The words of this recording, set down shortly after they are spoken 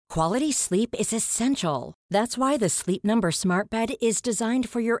Quality sleep is essential. That's why the Sleep Number Smart Bed is designed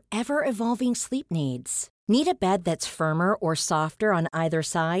for your ever-evolving sleep needs. Need a bed that's firmer or softer on either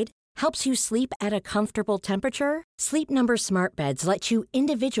side? Helps you sleep at a comfortable temperature? Sleep Number Smart Beds let you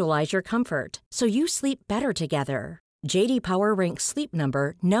individualize your comfort, so you sleep better together. J.D. Power ranks Sleep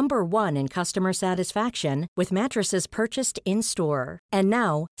Number number 1 in customer satisfaction with mattresses purchased in-store. And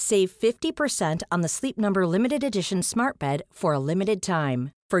now, save 50% on the Sleep Number Limited Edition Smart Bed for a limited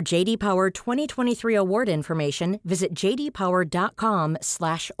time. For J.D. Power 2023 award information, visit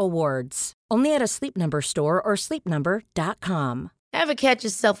jdpower.com/awards. Only at a Sleep Number store or sleepnumber.com. Ever catch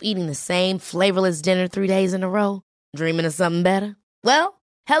yourself eating the same flavorless dinner 3 days in a row? Dreaming of something better? Well,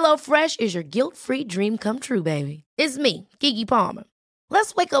 HelloFresh is your guilt-free dream come true, baby. It's me, Keke Palmer.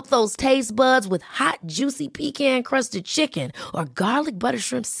 Let's wake up those taste buds with hot, juicy pecan-crusted chicken or garlic butter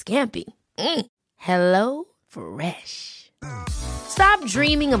shrimp scampi. Hello Fresh. Stop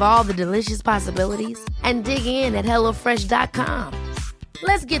dreaming of all the delicious possibilities and dig in at HelloFresh.com.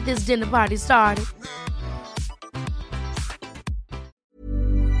 Let's get this dinner party started.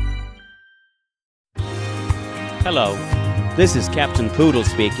 Hello, this is Captain Poodle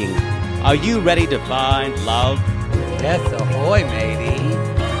speaking. Are you ready to find love? Yes, ahoy, matey.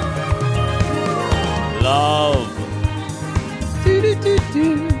 Love.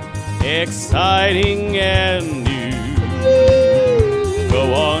 Do-do-do-do. Exciting and new.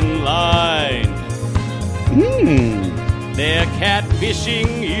 Go online. They're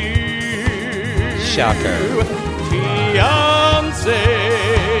catfishing you. Shocker. Fiancé.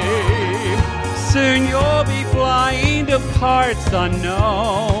 Soon you'll be flying to parts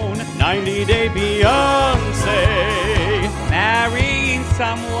unknown. 90-day Beyonce. Marrying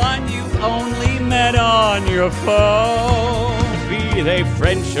someone you've only met on your phone. Be they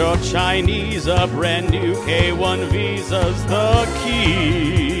French or Chinese, a brand new K1 visa's the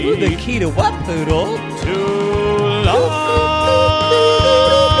key. Ooh, the key to what, Poodle? To love.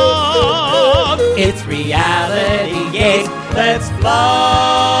 It's reality, yes, let's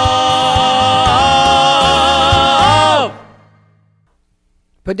love.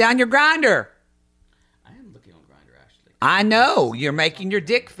 Put down your grinder. I am looking on Grindr, Ashley. I know, you're making your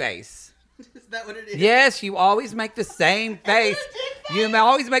dick face. Is that what it is? Yes, you always make the same face. You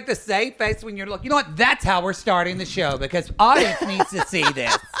always make the same face when you're looking. You know what? That's how we're starting the show because audience needs to see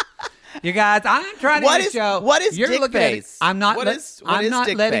this. You guys, I'm trying to do the show. What is you're dick looking face? I'm not. What is I'm not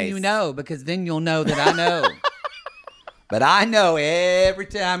dick letting face? you know because then you'll know that I know. But I know every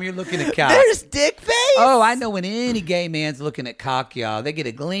time you're looking at cock. There's dick face? Oh, I know when any gay man's looking at cock, y'all. They get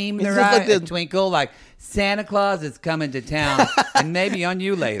a gleam in their just eye, like a the- twinkle, like Santa Claus is coming to town, and maybe on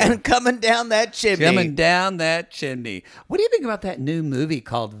you later. And coming down that chimney. Coming down that chimney. What do you think about that new movie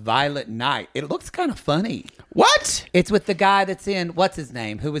called Violent Night? It looks kind of funny. What? It's with the guy that's in, what's his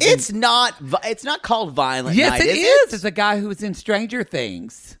name? Who was It's in, not called Violent yes, Night, it is. It's a guy who was in Stranger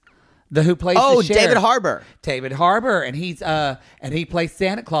Things. Who plays Oh, the sheriff. David Harbour. David Harbour, and he plays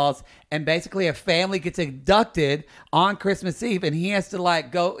Santa Claus, and basically a family gets abducted on Christmas Eve, and he has to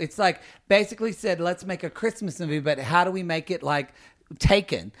go. It's like basically said, let's make a Christmas movie, but how do we make it like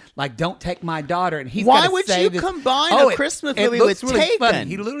Taken? Like, don't take my daughter. And he's Why gotta would save you this- combine a Christmas movie it looks with really Taken? funny.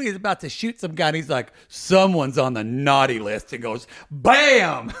 He literally is about to shoot some guy, and he's like, someone's on the naughty list, and goes,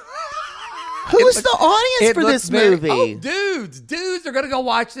 bam. Who's the audience for this movie? Oh, dudes are gonna go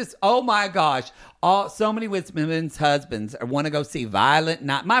watch this. Oh my gosh! So many women's husbands want to go see Violent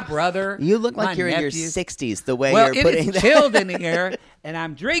Night. My brother, You look like my you're in your nephews. 60s the way Well, you're putting it that. is chilled in here, and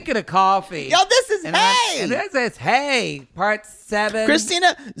I'm drinking a coffee. Yo, this is and Hey! and this is Hey, part 7.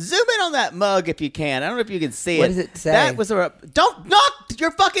 Christina, zoom in on that mug if you can. I don't know if you can see it. What does it say? That was don't knock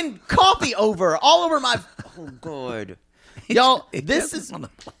your fucking coffee over all over my. Oh, God. Y'all, this is. on the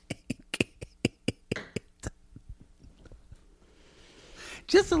plate.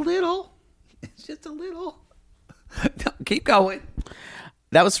 Just a little. It's just a little. Keep going.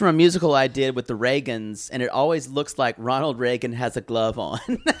 That was from a musical I did with the Reagans, and it always looks like Ronald Reagan has a glove on.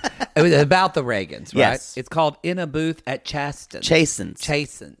 It was about the Reagans, right? Yes. It's called In a Booth at Chasten's.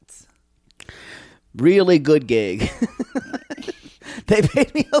 Chasen's. Really good gig. They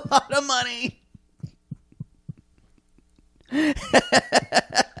paid me a lot of money.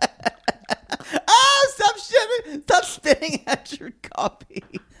 Oh, stop spitting at your coffee.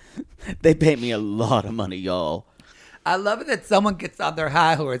 They paid me a lot of money, y'all. I love it that someone gets on their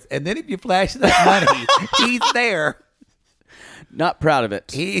high horse, and then if you flash that money, he's there. Not proud of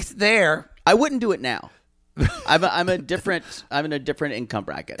it. He's there. I wouldn't do it now. I'm in a different income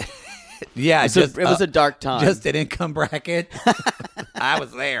bracket. Yeah, It was a dark time. Just an income bracket. I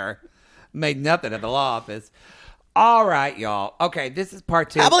was there. Made nothing at the law office. All right, y'all. Okay, this is part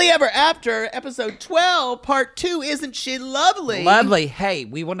 2. Happily Ever After, episode 12, part 2. Isn't she lovely? Lovely. Hey,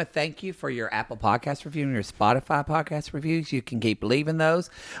 we want to thank you for your Apple Podcast review and your Spotify podcast reviews. You can keep leaving those.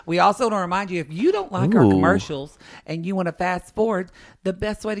 We also want to remind you, if you don't like our commercials and you want to fast forward, the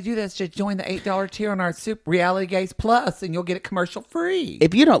best way to do that is to join the $8 tier on our Super Reality Gaze Plus, and you'll get it commercial free.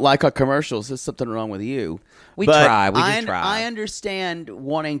 If you don't like our commercials, there's something wrong with you. We But try. We do try. I understand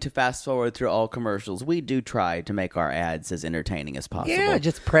wanting to fast forward through all commercials. We do try to make our ads as entertaining as possible. Yeah,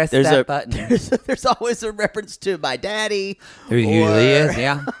 just press that button. There's always a reference to my daddy. There usually is,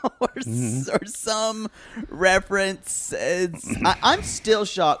 yeah. Or some reference. I'm still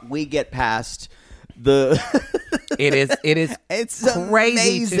shocked we get past the... It is It's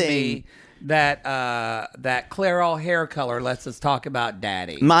crazy amazing. to me that Clairol hair color lets us talk about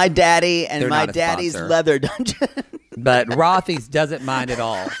daddy. My daddy and They're my not a daddy's sponsor. leather dungeon. But Rothy's doesn't mind at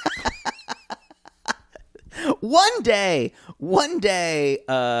all. One day, we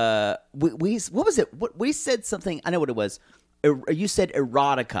what was it? What we said something. I know what it was. You said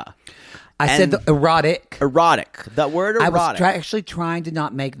erotica. I said the erotic. Erotic. The word I erotic. was actually trying to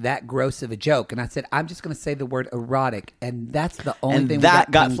not make that gross of a joke, and I said I'm just going to say the word erotic, and that's the only And thing we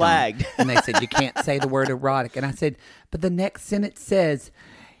that got pinged on. flagged. And they said you can't say the word erotic, and I said, but the next sentence says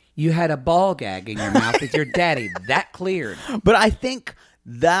you had a ball gag in your mouth with your daddy. That cleared. But I think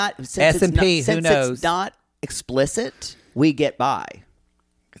that since S&P, it's who since knows? it's not explicit, we get by.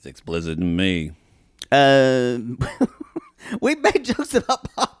 It's explicit to me. We made jokes about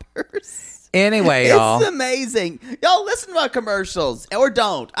poppers. Anyway, y'all. It's amazing. Y'all listen to our commercials. Or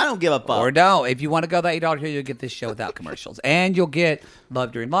don't. I don't give a fuck. Or don't. If you want to go the $8 here, you'll get this show without commercials. And you'll get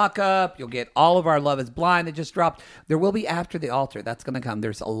Love During Lockup. You'll get all of our Love is Blind that just dropped. There will be After the Altar. That's going to come.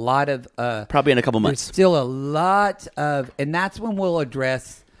 There's a lot of... Probably in a couple there's months. still a lot of... And that's when we'll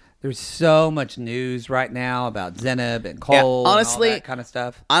address... There's so much news right now about Zenib and Cole honestly, and all that kind of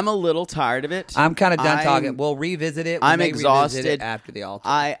stuff. I'm a little tired of it. I'm kind of done talking. We'll revisit it. We I'm may exhausted. revisit it After the Altar.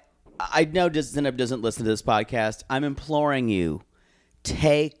 I know Zenib doesn't listen to this podcast. I'm imploring you,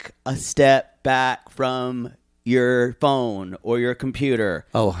 take a step back from your phone or your computer.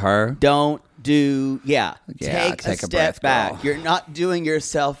 Oh, her? Don't do, take a take a step breath, back. girl. You're not doing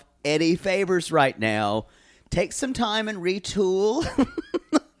yourself any favors right now. Take some time and retool.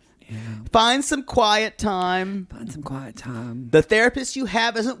 Find some quiet time. Find some quiet time. The therapist you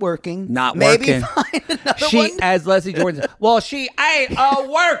have isn't working. Not Maybe working. find another She, one. as Leslie Jordan said, well, she ain't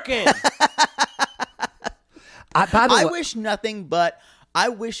working. By the I way, wish nothing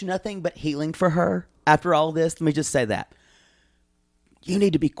but healing for her after all this. Let me just say that. You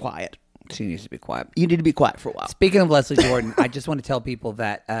need to be quiet. she needs to be quiet. You need to be quiet for a while. Speaking of Leslie Jordan, I just want to tell people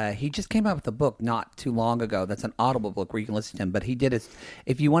that he just came out with a book not too long ago. That's an Audible book where you can listen to him. But he did it.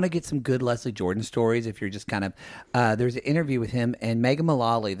 If you want to get some good Leslie Jordan stories, if you're just kind of, there's an interview with him and Megan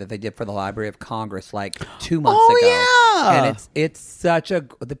Mullally that they did for the Library of Congress like 2 months ago. yeah. And it's such a,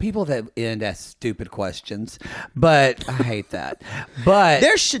 the people that end ask stupid questions, but I hate that. But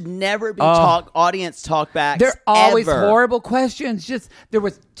There should never be audience talkbacks. they're always ever. horrible questions. Just there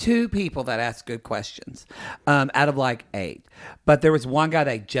was 2 people that asked good questions out of like 8, but there was one guy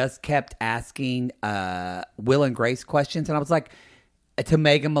that just kept asking Will and Grace questions, and I was like, to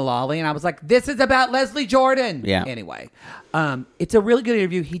Megan Mullally, and I was like, this is about Leslie Jordan. Yeah. Anyway, it's a really good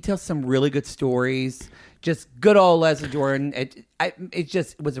interview. He tells some really good stories. Just good old Leslie Jordan. It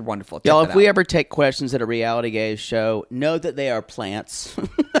just was wonderful. Check Y'all, it if we out. ever take questions at a reality gaze show, know that they are plants.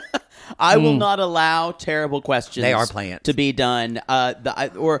 I will not allow terrible questions. They are plants. To be done.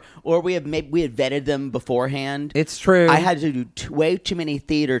 Or we had vetted them beforehand. It's true. I had to do way too many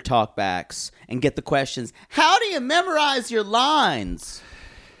theater talkbacks and get the questions. How do you memorize your lines?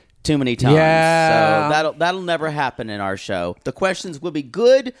 Too many times. Yeah. So that'll never happen in our show. The questions will be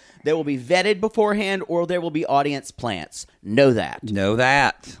good. They will be vetted beforehand, or there will be audience plants. Know that. Know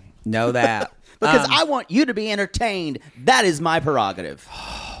that. Because I want you to be entertained. That is my prerogative.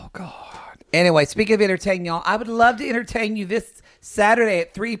 Anyway, speaking of entertaining y'all, I would love to entertain you this Saturday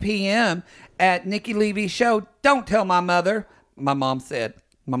at 3 p.m. at Nikki Levy's show. Don't tell my mother. My mom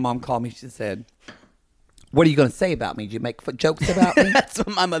called me. She said, what are you going to say about me? Did you make jokes about me? That's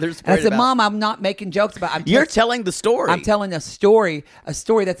what my mother's And I worried said, about. Mom, I'm not making jokes about. You're telling the story. I'm telling a story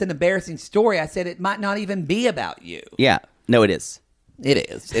that's an embarrassing story. I said it might not even be about you. Yeah. No, it is. It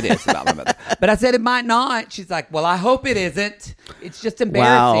is about my mother. But I said it might not. She's like, well, I hope it isn't. It's just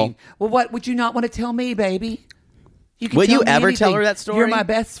embarrassing. Wow. Well, what would you not want to tell me, baby? You can Will tell you me ever anything. tell her that story? You're my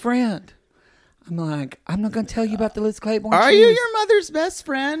best friend. I'm like, I'm not going to tell you about the Liz Claiborne Are shoes. you your mother's best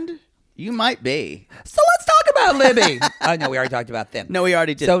friend? You might be. So let's talk about Libby. Oh, no, we already talked about them. No, we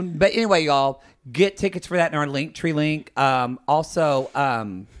already did. So, but anyway, y'all, get tickets for that in our Linktree link. Also,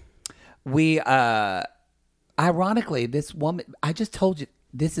 we ironically, this woman, I just told you,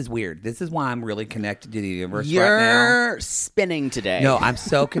 this is weird. This is why I'm really connected to the universe right now. You're spinning today. No, I'm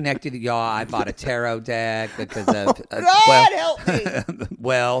so connected to y'all. I bought a tarot deck because of God help me.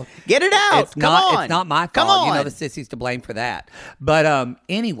 well, Get it out. It's not. on. It's not my fault. Come on. You know the sissy's to blame for that. But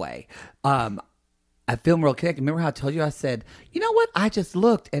anyway, I feel real connected. Remember how I told you? I said, you know what? I just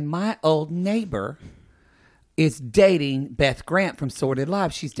looked, and my old neighbor is dating Beth Grant from Sordid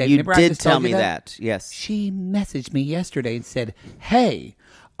Lives. She's dating. You Remember I did just tell told you me that. Yes. She messaged me yesterday and said, "Hey,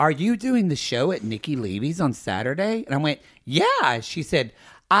 are you doing the show at Nikki Levy's on Saturday?" And I went, "Yeah." She said,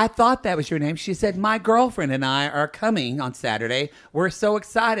 "I thought that was your name." She said, "My girlfriend and I are coming on Saturday. We're so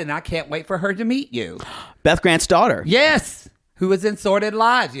excited, and I can't wait for her to meet you." Beth Grant's daughter. Yes, who was in Sordid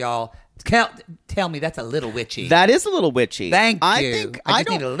Lives, y'all. Tell me that's a little witchy. That is a little witchy. Thank I you. think I just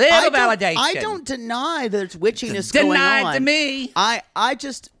need a little validation. I don't deny that there's witchiness It's going denied on. to me. I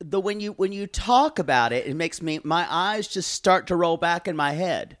just when you talk about it, it makes my eyes just start to roll back in my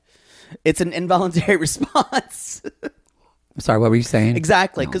head. It's an involuntary response. I'm sorry, what were you saying?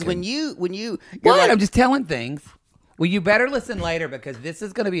 Exactly, because when you're What? like, I'm just telling things. Well, you better listen later because this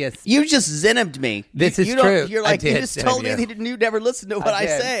is going to be a... you just zenibed me. This is you don't- true. You're I like, you did just zenib told me you. that you never listen to what I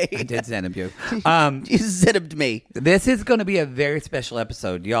say. I did send you. You zenibed me. This is going to be a very special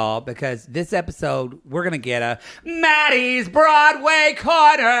episode, y'all, because this episode, we're going to get a Maddie's Broadway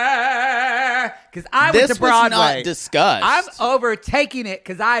Corner. Because I went This to Broadway. was not discussed. I'm overtaking it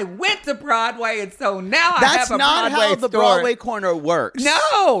because I went to Broadway, and so now I That's have a not Broadway how the store. Broadway corner works.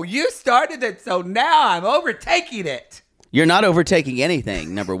 No, you started it, so now I'm overtaking it. You're not overtaking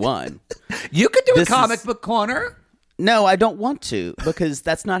anything, number one. You could do This a comic is- book corner. No, I don't want to because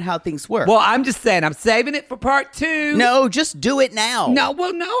that's not how things work. Well, I'm just saying, I'm saving it for part 2. no, just do it now. No,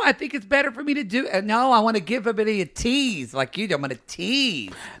 well, no, I think it's better for me to do. No, I want to give everybody a tease like you do. I'm going to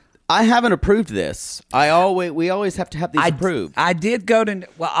tease. I haven't approved this. We always have to have these approved. I did go to.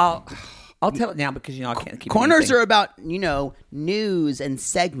 Well, I'll tell it now because I can't keep. Corners anything. are about news and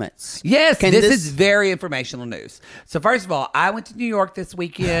segments. Yes, Can this is very informational news. So first of all, I went to New York this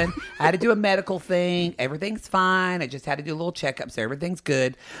weekend. I had to do a medical thing. Everything's fine. I just had to do a little checkup, so everything's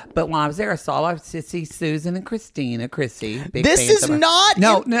good. But when I was there, I saw our sissy Susan and Chrissy. Big This fans is of her. not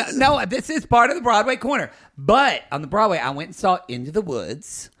No. This is part of the Broadway corner. But on the Broadway, I went and saw Into the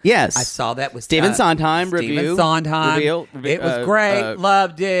Woods. Yes. I saw that with Stephen Sondheim Stephen review. Sondheim. It was great.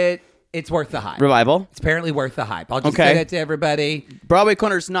 Loved it. It's worth the hype. Revival. It's apparently worth the hype. I'll just Okay. say that to everybody. Broadway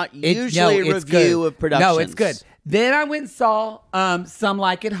corner is not usually a it's review good. of productions. No, it's good. Then I went and saw Some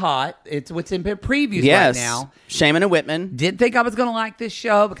Like It Hot. It's what's in previews Yes. right now. Shaman and Whitman. Didn't think I was going to like this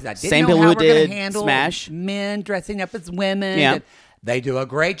show because I didn't Same know people how who we're going did to handle Smash. men dressing up as women. Yeah. And they do a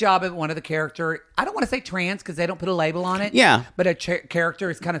great job of one of the character. I don't want to say trans because they don't put a label on it. Yeah. But a character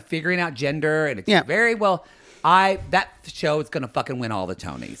is kind of figuring out gender, and it's Yeah. very well. That show is going to fucking win all the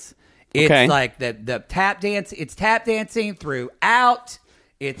Tonys. It's Okay. like the tap dance. It's tap dancing throughout.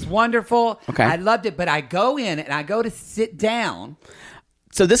 It's wonderful. Okay. I loved it. But I go in and I go to sit down.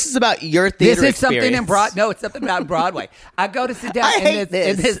 So this is about your theater This is something in experience. No, it's something about Broadway. I go to sit down, I hate and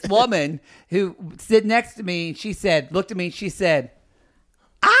this. this woman who sit next to me, looked at me, she said,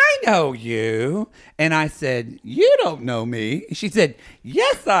 "I know you." And I said, "You don't know me." She said,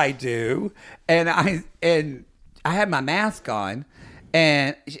 "Yes, I do." And I had my mask on,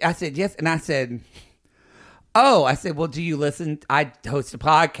 and I said, "Yes." And I said, "Oh," I said, "Well, do you listen? I host a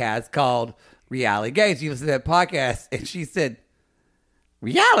podcast called Reality Gaze. Do you listen to that podcast?" And she said,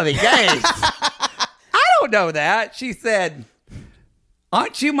 "Reality Gaze? I don't know that." She said,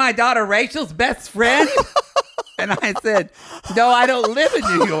 "Aren't you my daughter Rachel's best friend?" And I said, "No, I don't live in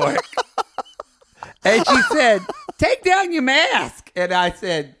New York." And she said, "Take down your mask." And I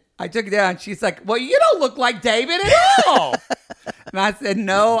said, I took it down. She's like, "Well, you don't look like David at all." And I said,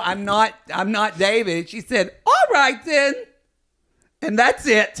 "No, I'm not David." She said, "All right then." And that's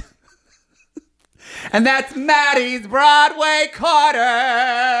it. And that's Maddie's Broadway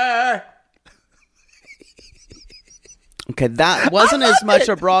Corner. Okay, that wasn't as much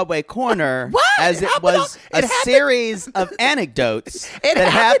a Broadway corner What? as it Happened was on- a it happened- series of anecdotes It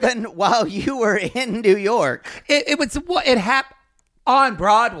that happened- happened while you were in New York. It happened on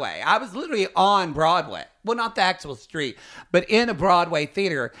Broadway. I was literally on Broadway. Well, not the actual street, but in a Broadway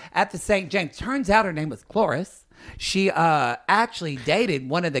theater at the St. James. Turns out her name was Cloris. She actually dated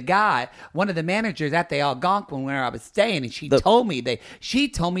one of the managers at the Algonquin where I was staying, and she told me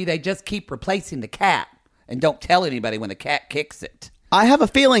they just keep replacing the cat and don't tell anybody when the cat kicks it. I have a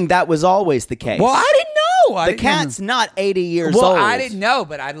feeling that was always the case. Well, I didn't I The didn't cat's not 80 years Well, old. I didn't know,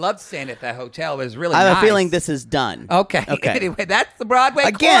 but I loved staying at that hotel. It was really I have nice. a feeling this is done. Okay. Okay. Anyway, that's the Broadway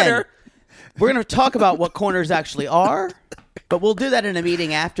Again, Corner. we're going to talk about what corners actually are, but we'll do that in a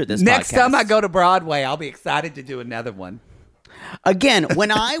meeting after this Next podcast. time I go to Broadway, I'll be excited to do another one. Again,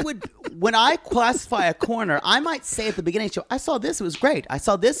 when I classify a corner, I might say at the beginning of the show, I saw this, it was great. I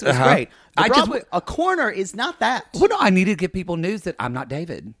saw this, it was great. A corner is not that. Well, no, I needed to give people news that I'm not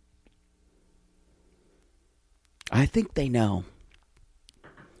David. I think they know.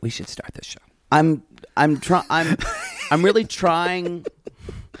 We should start this show. I'm really trying.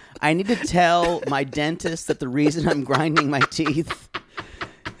 I need to tell my dentist that the reason I'm grinding my teeth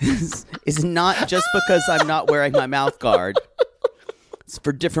is not just because I'm not wearing my mouth guard. It's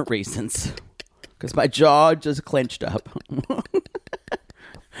for different reasons. Because my jaw just clenched up.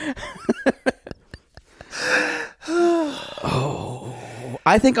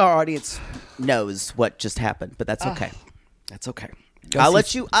 I think our audience knows what just happened, but that's okay. That's okay. I'll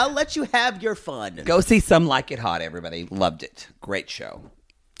let you have your fun. Go see Some Like It Hot, everybody. Loved it. Great show.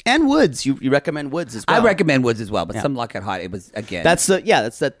 And Woods. You recommend Woods as well. I recommend Woods as well, but Yeah. Some Like It Hot, it was, again. That's a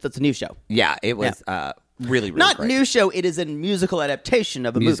new show. Yeah, it was really, really Not great. new show, it is a musical adaptation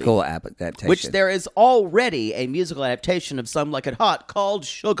of a Musical movie. adaptation. Which there is already a musical adaptation of Some Like It Hot called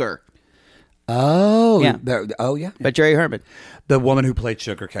Sugar Oh, Yeah. Yeah. by Jerry Herman. The woman who played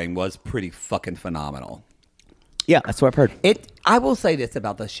Sugar Cane was pretty fucking phenomenal. Yeah, that's what I've heard. I will say this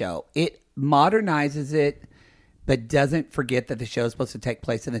about the show. It modernizes it, but doesn't forget that the show is supposed to take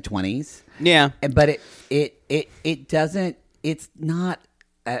place in the 20s. Yeah. But it doesn't, it's not,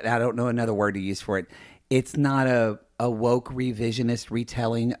 I don't know another word to use for it. It's not a woke revisionist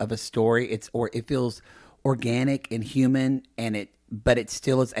retelling of a story. It feels organic and human, but it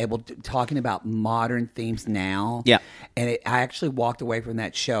still is able to talking about modern themes now. Yeah. And I actually walked away from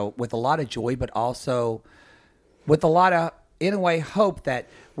that show with a lot of joy, but also with a lot of, in a way, hope that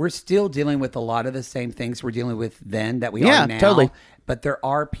we're still dealing with a lot of the same things we're dealing with then that we Yeah, are now. totally. But there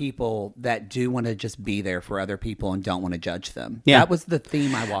are people that do want to just be there for other people and don't want to judge them. Yeah. That was the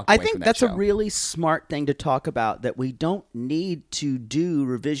theme I walked I away think from that that's show. a really smart thing to talk about, that we don't need to do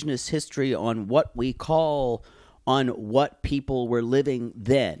revisionist history on what we call on what people were living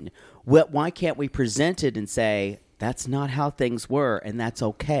then. Why can't we present it and say, that's not how things were, and that's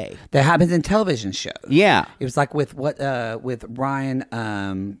okay? That happens in television shows. Yeah. It was like with Ryan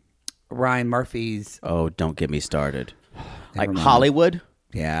Murphy's. Oh, don't get me started. Like mind. Hollywood?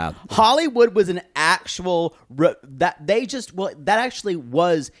 Yeah. Hollywood was an actual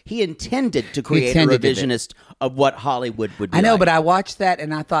he intended to create a intended it. revisionist of what Hollywood would be. I know, like. but I watched that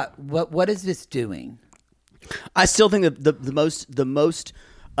and I thought, what is this doing? I still think that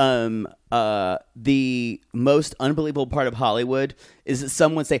the most unbelievable part of Hollywood is that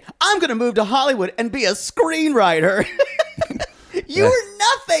someone say, "I'm going to move to Hollywood and be a screenwriter." You were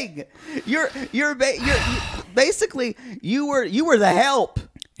nothing. You're basically you were the help.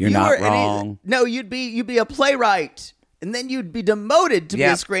 You're You not were- and wrong. No, you'd be a playwright. And then you'd be demoted to be a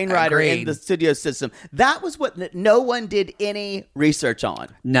Yep, screenwriter in agreed. the studio system. That was what no one did any research on.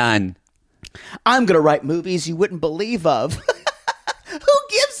 None. I'm going to write movies you wouldn't believe of. Who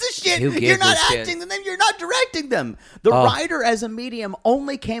gives a shit? Who gives You're not a shit? acting them, you're not directing them. The writer as a medium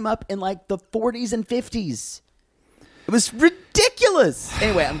only came up in like the 40s and 50s. It was ridiculous.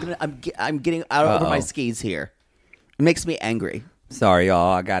 Anyway, I'm getting out over my skis here. It makes me angry. Sorry,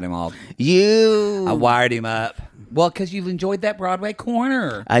 y'all. I got him all. I wired him up. Well, because you enjoyed that Broadway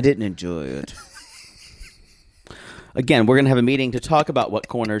Corner. I didn't enjoy it. Again, we're going to have a meeting to talk about what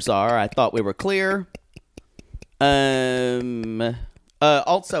corners are. I thought we were clear. Also,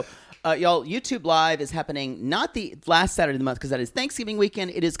 y'all, YouTube Live is happening not the last Saturday of the month, because that is Thanksgiving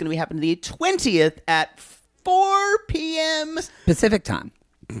weekend. It is going to be happening the 20th at 4 p.m. Pacific time.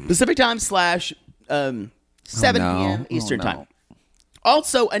 Pacific time / 7 p.m. Eastern no. time.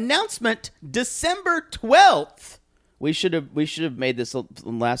 Also, announcement December 12th. We should have made this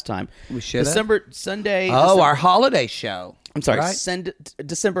last time. We should have? Sunday. Our holiday show. I'm sorry. Right?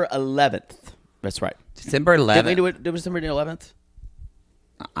 December 11th. That's right. December 11th. Did we do it December 11th?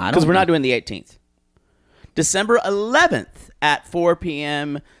 I don't Because we're know. not doing the 18th. December 11th at 4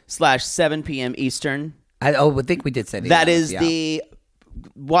 p.m. / 7 p.m. Eastern. I think we did say That is the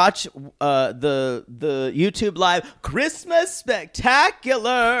watch the YouTube Live Christmas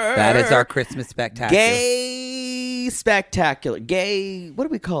Spectacular. That is our Christmas spectacular. Gay Spectacular. Gay. What do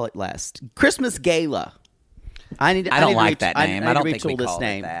we call it last? Christmas Gala. I don't like that name. I don't think we retool this called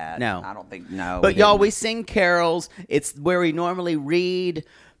name. it that. No, I don't think. No, But we y'all, didn't. we sing carols. It's where we normally read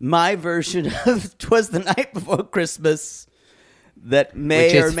my version of "'Twas the Night Before Christmas." that may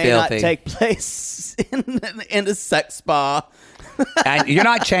Which is or may not filthy. take place in a sex spa. And you're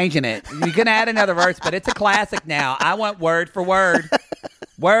not changing it. You can add another verse, but it's a classic now. I want word for word.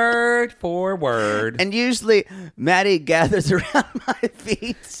 Word for word. And usually, Maddie gathers around my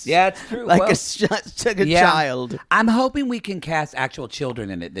feet. Yeah, it's true. Like Well, a child. I'm hoping we can cast actual children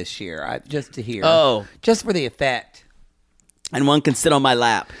in it this year, just to hear. Oh. Just for the effect. And one can sit on my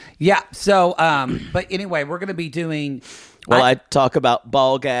lap. Yeah. So, but anyway, we're going to be doing. While I talk about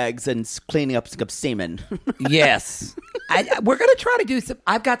ball gags and cleaning up some semen. Yes. We're going to try to do some.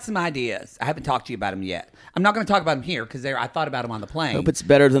 I've got some ideas. I haven't talked to you about them yet. I'm not going to talk about them here because I thought about them on the plane. Hope it's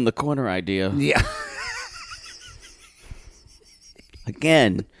better than the corner idea. Yeah.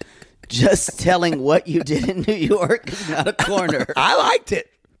 Again, just telling what you did in New York is not a corner. I liked it.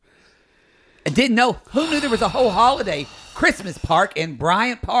 I didn't know. Who knew there was a whole holiday Christmas park in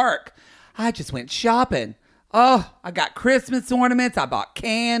Bryant Park? I just went shopping. Oh, I got Christmas ornaments. I bought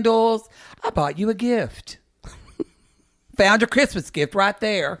candles. I bought you a gift. Found your Christmas gift right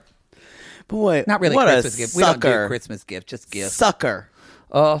there. Boy, Not really what a Christmas gift. We don't do sucker. Christmas gift, just gifts. Sucker.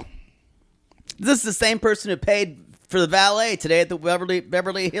 Oh, This is the same person who paid for the valet today at the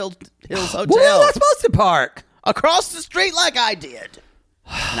Beverly Hills Hotel. well, we're not supposed to park. Across the street like I did.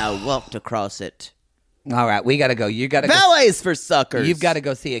 And I walked across it. All right, we got to go. You got to go. Valets for suckers. You've got to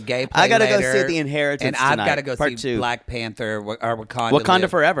go see a gay play I gotta go later, see The Inheritance and I've tonight, got to go part see 2. Black Panther or Wakanda. Wakanda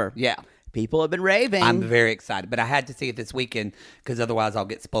Live. Forever. Yeah. People have been raving. I'm very excited, but I had to see it this weekend because otherwise I'll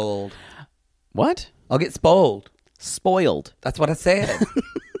get spoiled. What? I'll get spoiled. Spoiled. That's what I said.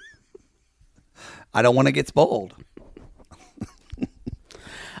 I don't want to get spoiled.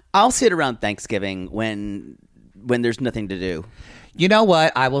 I'll see it around Thanksgiving when there's nothing to do. You know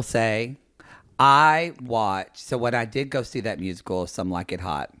what I will say? I watched. So when I did go see that musical, Some Like It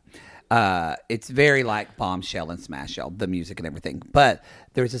Hot, it's very like Bombshell and Smash Shell, the music and everything. But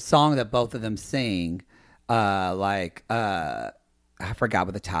there's a song that both of them sing, I forgot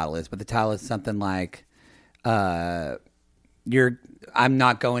what the title is, but the title is something like, I'm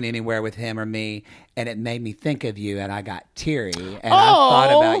not going anywhere with him or me, and it made me think of you, and I got teary, and I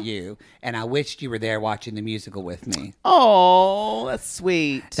thought about you, and I wished you were there watching the musical with me. Oh, that's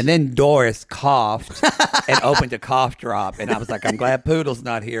sweet. And then Doris coughed and opened a cough drop, and I was like, I'm glad Poodle's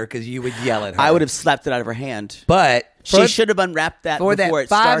not here because you would yell at her. I would have slapped it out of her hand. But She should have unwrapped that for before that it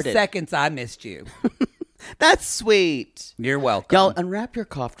 5 started. seconds, I missed you. That's sweet. You're welcome. Y'all unwrap your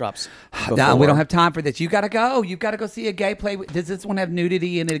cough drops. No, we before. don't have time for this. You got to go. You've got to go see a gay play. Does this one have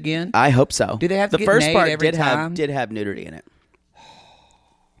nudity in it again? I hope so. Do they have to the get first made part every did time? have nudity in it.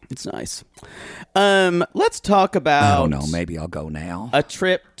 It's nice. Let's talk about. I don't know. Maybe I'll go now. A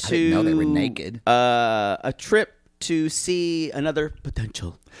trip to. I didn't know they were naked. A trip to see another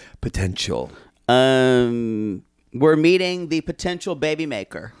potential. We're meeting the potential baby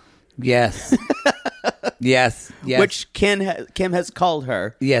maker. Yes. yes. Which Kim has called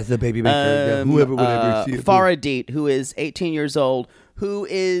her. Yes, the baby maker. Whoever would ever see it. Farah Deet, who is 18 years old, who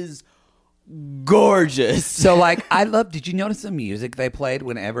is gorgeous. So, like, did you notice the music they played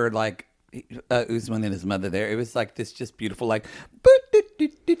whenever, like, Usman and his mother there? It was like this just beautiful, like,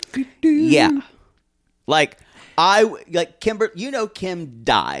 Yeah. Like Kimber, Kim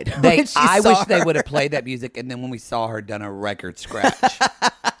died. I wish they would have played that music, and then when we saw her, done a record scratch.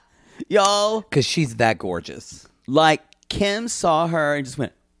 Y'all, Because she's that gorgeous. like Kim saw her and just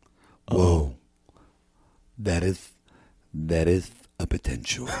went, Whoa. That is a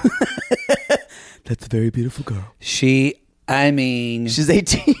potential. "That's a very beautiful girl." She's 18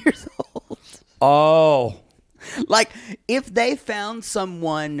 years old. Oh. Like, if they found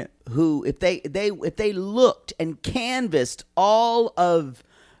someone who, if they looked and canvassed all of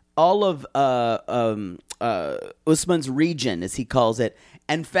Usman's region, as he calls it,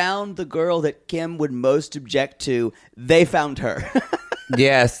 and found the girl that Kim would most object to, they found her.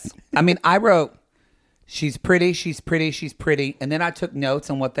 Yes. I mean, I wrote, she's pretty. And then I took notes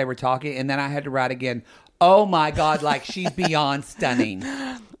on what they were talking. And then I had to write again, oh my God, like she's beyond stunning.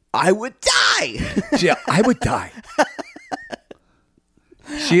 I would die. Yeah, I would die.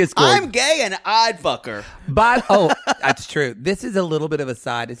 She is gorgeous. I'm gay and I'd fuck her. But, that's true. This is a little bit of a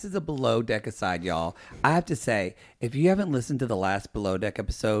side. This is a Below Deck aside, y'all. I have to say, if you haven't listened to the last Below Deck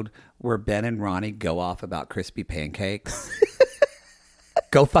episode where Ben and Ronnie go off about crispy pancakes,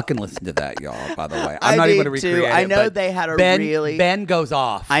 go fucking listen to that, y'all, by the way. I'm not even going to recreate it. I know but they had a Ben goes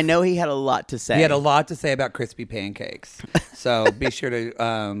off. I know he had a lot to say. He had a lot to say about crispy pancakes. So be sure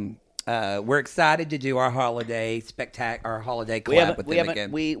to... we're excited to do our holiday our holiday collab with them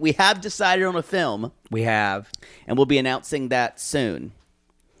again. We have decided on a film. We have. And we'll be announcing that soon.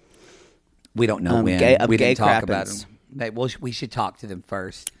 We don't know when. Gay we didn't talk Crappens. about it. We should talk to them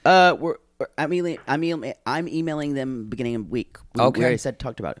first. I'm emailing them beginning of week. Okay. We already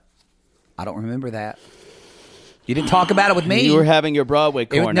talked about it. I don't remember that. You didn't talk about it with me. You were having your Broadway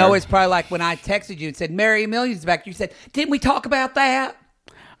corner. No, it's probably like when I texted you and said, Mary Millions back. You said, didn't we talk about that?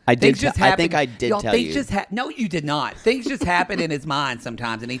 I did. Things just happen. I think I did tell things you. Just no, you did not. Things just happen in his mind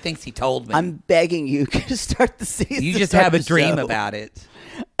sometimes, and he thinks he told me. I'm begging you to start the season. You just have a dream about it.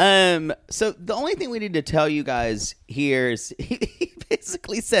 So the only thing we need to tell you guys here is he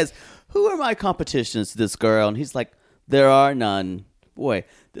basically says, "Who are my competitions to this girl?" And he's like, "There are none." Boy,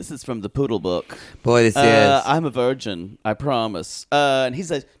 this is from the Poodle Book. Boy, this is. I'm a virgin, I promise. And he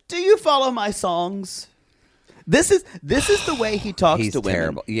says, "Do you follow my songs?" This is the way he talks He's to women.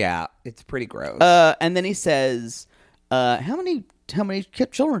 terrible. Yeah, it's pretty gross. And then he says, how many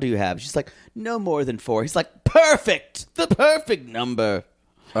children do you have? She's like, no more than 4. He's like, perfect, the perfect number.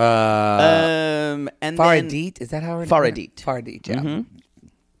 And Faradit, is that how her Faradit. Faradit, yeah. Mm-hmm.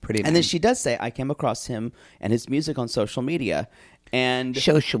 Pretty. And then she does say, I came across him and his music on social media. And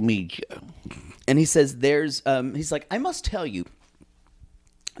social media. And he says, he's like, I must tell you,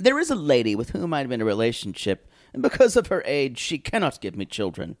 there is a lady with whom I'm in a relationship, and because of her age, she cannot give me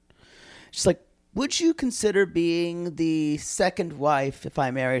children. She's like, would you consider being the second wife if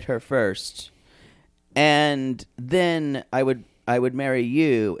I married her first? And then I would marry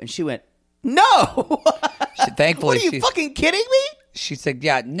you. And she went, no! Thankfully, what are you fucking kidding me? She said,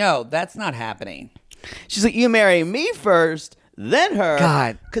 yeah, no, that's not happening. She's like, you marry me first, then her.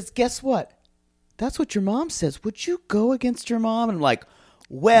 God. Because guess what? That's what your mom says. Would you go against your mom? And I'm like,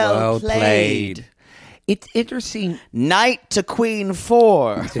 well played. It's interesting. Knight to Queen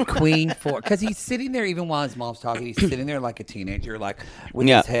 4. To Queen 4. Because he's sitting there, even while his mom's talking, he's sitting there like a teenager, like with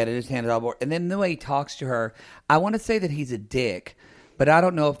his head and his hand all board. And then the way he talks to her, I want to say that he's a dick, but I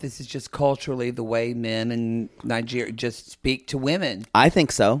don't know if this is just culturally the way men in Nigeria just speak to women. I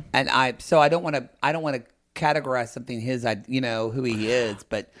think so. And I don't want to categorize something who he is,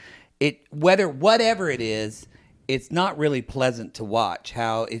 but whatever it is, it's not really pleasant to watch.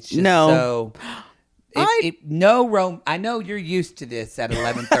 How it's just so. I know you're used to this at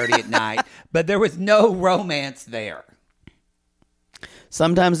 11:30 at night, but there was no romance there.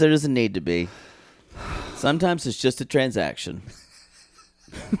 Sometimes there doesn't need to be. Sometimes it's just a transaction.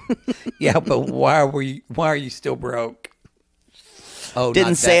 Yeah, but why are you still broke? Oh,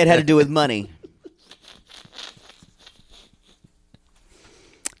 didn't say it had to do with money.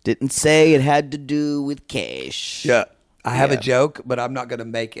 Didn't say it had to do with cash. Yeah. I have a joke, but I'm not going to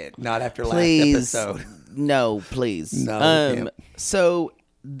make it. Not after last episode. No, please. No. So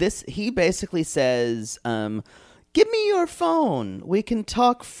he basically says, give me your phone. We can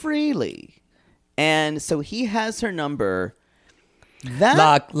talk freely. And so he has her number.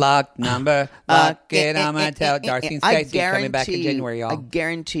 Lock number. Lock it. I'm going to tell Darcy and Stacey coming back in January, y'all. I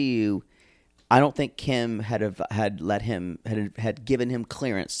guarantee you, I don't think Kim had given him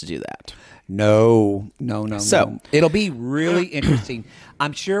clearance to do that. No. So it'll be really interesting.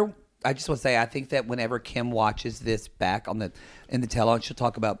 I'm sure. I just want to say, I think that whenever Kim watches this back in the tell-on, she'll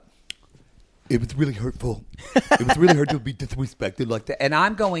talk about. It was really hurtful. It was really hurtful to be disrespected like that. And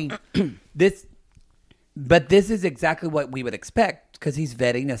I'm going this, but this is exactly what we would expect because he's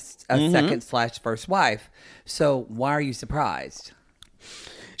vetting a second/first wife. So why are you surprised?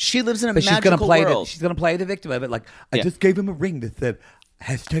 She lives in a magical world. She's going to play the victim of it. Like, I just gave him a ring that said,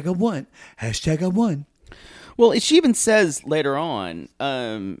 #I won. #I won. Well, she even says later on,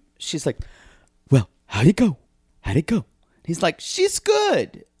 she's like, well, how'd it go? He's like, she's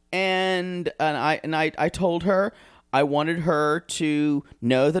good. And I told her I wanted her to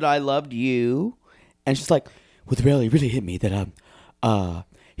know that I loved you. And she's like, well, it really hit me that I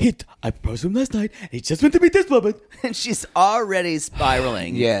proposed to him last night. And he just went to meet this woman. And she's already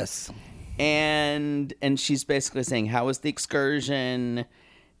spiraling. Yes. And she's basically saying, how was the excursion?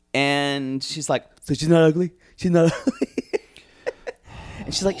 And she's like, so she's not ugly? She's not ugly?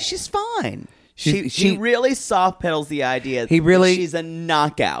 And she's like, she's fine. She really soft pedals the idea that she's a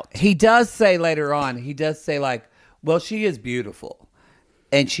knockout. He does say later on, like, well, she is beautiful.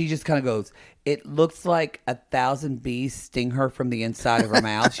 And she just kind of goes, it looks like 1,000 bees sting her from the inside of her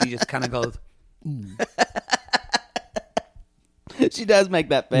mouth. She just kind of goes, She does make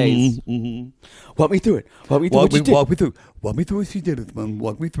that face. Mm-hmm. Walk me through it. Walk me through what she did.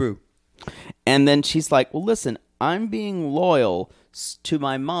 Walk me through. And then she's like, well, listen, I'm being loyal to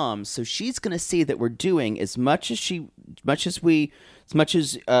my mom, so she's going to see that we're doing as much as we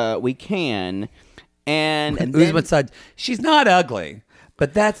can. And then, she's not ugly,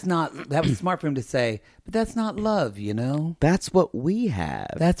 But that was smart for him to say, but that's not love, you know? That's what we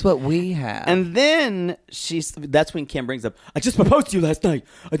have. That's what we have. And then that's when Kim brings up, I just proposed to you last night.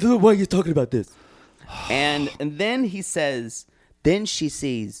 I don't know why you're talking about this. and then he says, then she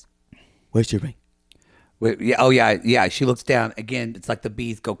sees, where's your ring? Wait, yeah, oh, yeah. She looks down. Again, it's like the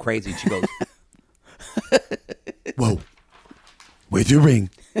bees go crazy. She goes, whoa, where's your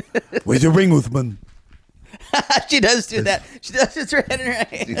ring? Where's your ring, Uthman? She does do that. She does just her head in her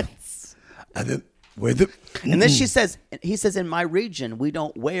hands. And then, where's the... And then he says, in my region, we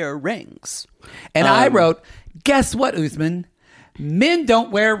don't wear rings. And I wrote, guess what, Uthman? Men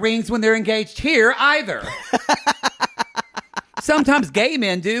don't wear rings when they're engaged here either. Sometimes gay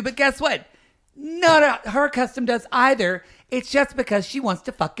men do, but guess what? Not her custom does either. It's just because she wants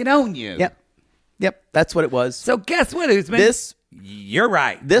to fucking own you. Yep. That's what it was. So guess what, Uthman? You're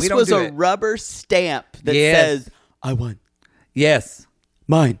right. This was a rubber stamp that says, I won. Yes.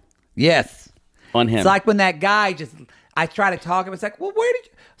 Mine. Yes. On him. It's like when that guy I try to talk him. It's like, well, where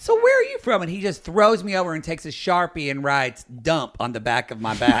are you from? And he just throws me over and takes a Sharpie and writes dump on the back of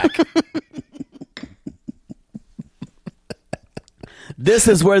my back. This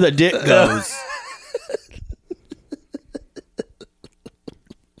is where the dick goes.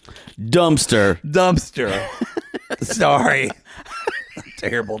 Dumpster. Sorry. I'm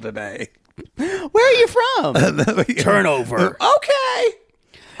terrible today. Where are you from? Turnover. Okay.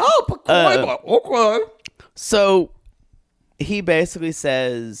 Oh, okay. So he basically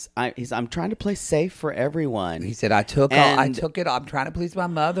says, I'm trying to play safe for everyone. He said, I took it. I'm trying to please my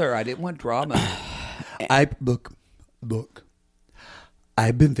mother. I didn't want drama. Look.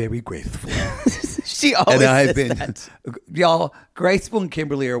 I've been very graceful. She always says that. Y'all, graceful and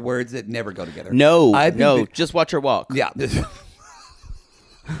Kimberly are words that never go together. No, just watch her walk. Yeah.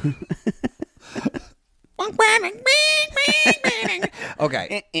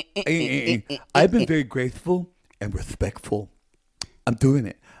 Okay. I've been very graceful and respectful. I'm doing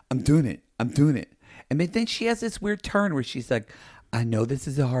it. And then she has this weird turn where she's like, I know this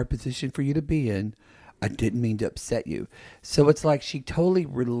is a hard position for you to be in. I didn't mean to upset you. So it's like she totally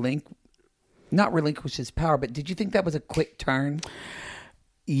not relinquishes power, but did you think that was a quick turn?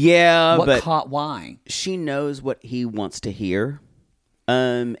 Yeah, but caught why? She knows what he wants to hear.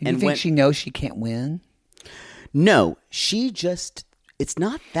 And you think she knows she can't win? No, it's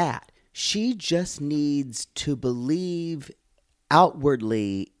not that. She just needs to believe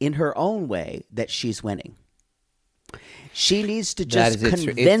outwardly in her own way that she's winning. She needs to just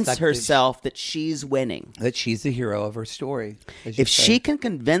convince herself that she's winning. That she's the hero of her story. If she can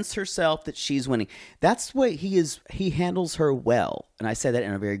convince herself that she's winning, that's what he is. He handles her well. And I say that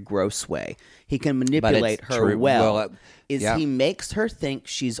in a very gross way. He can manipulate her well. He makes her think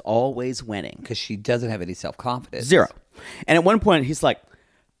she's always winning. Because she doesn't have any self-confidence. Zero. And at one point, he's like,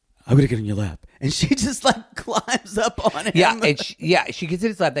 I'm going to get in your lap. And she just like climbs up on him. Yeah, she gets in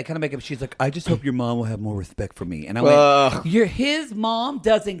his lap. They kind of make up. She's like, I just hope your mom will have more respect for me. And I went, his mom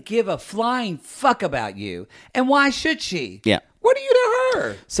doesn't give a flying fuck about you. And why should she? Yeah. What are you to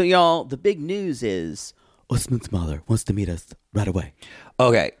her? So y'all, the big news is Uthman's mother wants to meet us right away.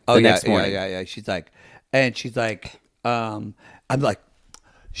 Okay. Oh, next morning. Yeah. She's like, I'm like,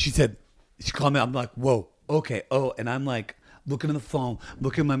 she called me. I'm like, whoa, okay. Oh, and I'm like, looking at the phone,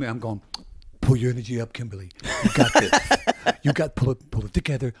 looking at my mirror. I'm going, pull your energy up, Kimberly. You got this. You got pull it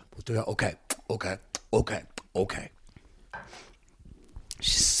together. Okay.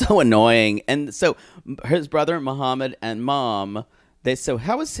 She's so annoying. And so his brother Muhammad and mom, they say,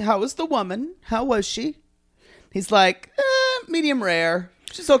 how was the woman? How was she? He's like, medium rare.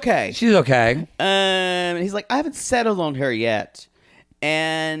 She's okay. And he's like, I haven't settled on her yet.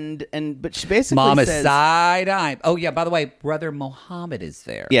 But she basically Mom says, is side-eyeing. Oh yeah, by the way, brother Muhammad is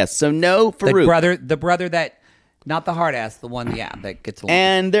there. Yes, so no Farouk. The brother that, not the hard ass, the one, that gets along.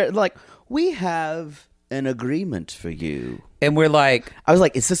 And they're like, we have an agreement for you. And we're like, I was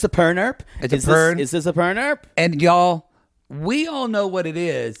like, is this a pernerp? Is this a pernerp? And y'all, we all know what it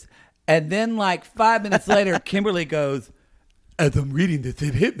is. And then like 5 minutes later, Kimberly goes, as I'm reading this,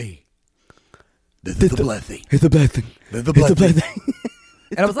 it hit me. This is a blessing. It's a blessing. It's a blessing.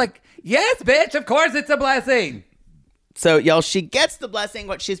 And I was like, yes, bitch, of course it's a blessing. So, y'all, she gets the blessing,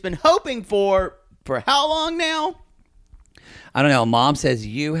 what she's been hoping for how long now? I don't know. Mom says,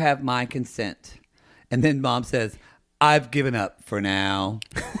 you have my consent. And then Mom says, I've given up for now.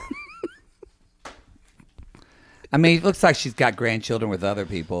 I mean, it looks like she's got grandchildren with other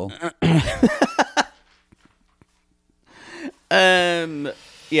people.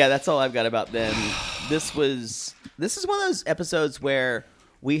 Yeah, that's all I've got about them. This is one of those episodes where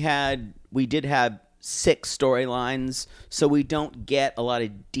we did have 6 storylines, so we don't get a lot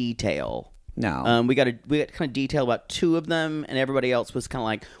of detail. No. We got kind of detail about 2 of them, and everybody else was kind of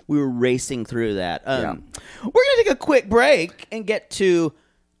like we were racing through that. We're going to take a quick break and get to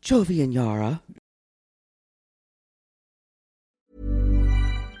Jovi and Yara.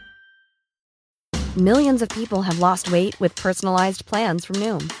 Millions of people have lost weight with personalized plans from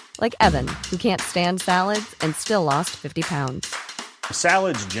Noom. Like Evan, who can't stand salads and still lost 50 pounds.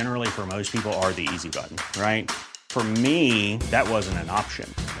 Salads generally for most people are the easy button, right? For me, that wasn't an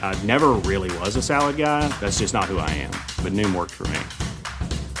option. I never really was a salad guy. That's just not who I am. But Noom worked for me.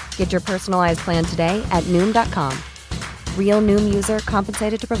 Get your personalized plan today at Noom.com. Real Noom user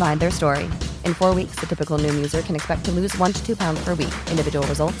compensated to provide their story. In 4 weeks, the typical Noom user can expect to lose 1 to 2 pounds per week. Individual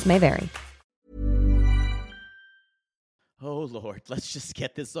results may vary. Oh, Lord, let's just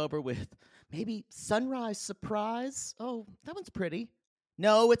get this over with. Maybe sunrise surprise? Oh, that one's pretty.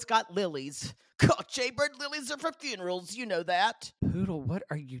 No, it's got lilies. God, Jaybird lilies are for funerals. You know that. Poodle, what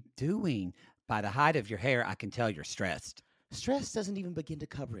are you doing? By the height of your hair, I can tell you're stressed. Stress doesn't even begin to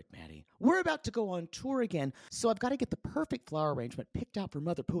cover it, Maddie. We're about to go on tour again, so I've got to get the perfect flower arrangement picked out for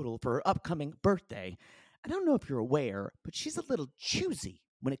Mother Poodle for her upcoming birthday. I don't know if you're aware, but she's a little choosy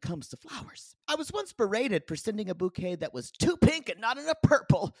when it comes to flowers. I was once berated for sending a bouquet that was too pink and not enough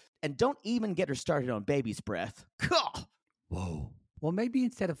purple. And don't even get her started on baby's breath. God. Whoa. Well, maybe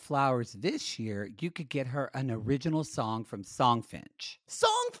instead of flowers this year, you could get her an original song from Songfinch.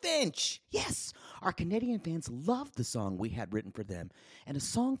 Songfinch! Yes! Our Canadian fans loved the song we had written for them. And a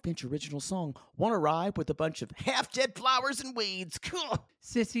Songfinch original song won't arrive with a bunch of half-dead flowers and weeds.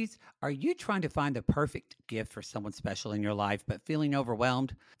 Sissies, are you trying to find the perfect gift for someone special in your life but feeling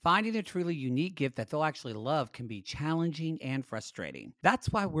overwhelmed? Finding a truly unique gift that they'll actually love can be challenging and frustrating. That's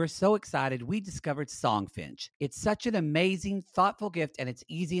why we're so excited we discovered Songfinch. It's such an amazing, thoughtful gift, and it's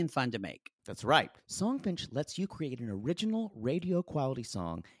easy and fun to make. That's right. Songfinch lets you create an original radio-quality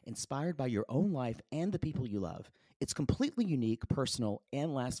song inspired by your own life and the people you love. It's completely unique, personal,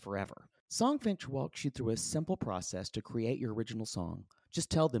 and lasts forever. Songfinch walks you through a simple process to create your original song. Just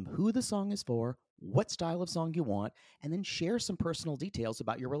tell them who the song is for, what style of song you want, and then share some personal details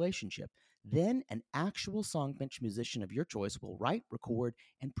about your relationship. Then an actual Songfinch musician of your choice will write, record,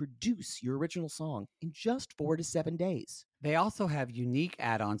 and produce your original song in just 4 to 7 days. They also have unique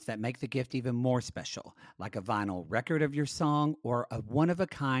add-ons that make the gift even more special, like a vinyl record of your song or a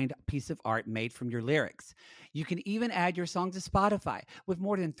one-of-a-kind piece of art made from your lyrics. You can even add your song to Spotify. With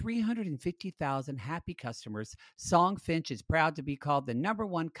more than 350,000 happy customers, Songfinch is proud to be called the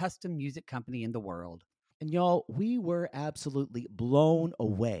 #1 custom music company in the world. And y'all, we were absolutely blown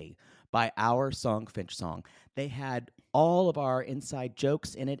away by our Songfinch song. They had all of our inside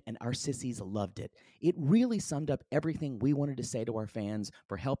jokes in it, and our sissies loved it. It really summed up everything we wanted to say to our fans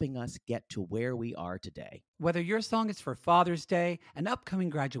for helping us get to where we are today. Whether your song is for Father's Day, an upcoming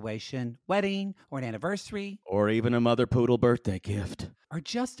graduation, wedding, or an anniversary, or even a Mother Poodle birthday gift, or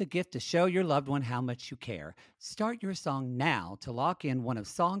just a gift to show your loved one how much you care, start your song now to lock in one of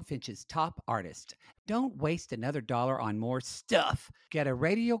Songfinch's top artists. Don't waste another dollar on more stuff. Get a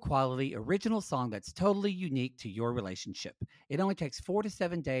radio-quality original song that's totally unique to your relationship. It only takes 4 to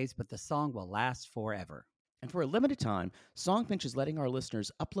 7 days, but the song will last forever. And for a limited time, Songfinch is letting our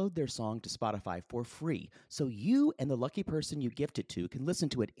listeners upload their song to Spotify for free, so you and the lucky person you gift it to can listen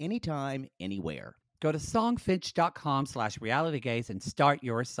to it anytime, anywhere. Go to songfinch.com/realitygaze and start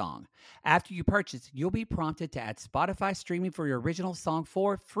your song. After you purchase, you'll be prompted to add Spotify streaming for your original song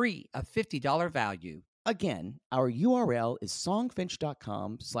for free, a $50 value. Again, our URL is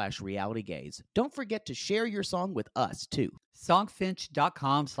songfinch.com/realitygaze. Don't forget to share your song with us, too.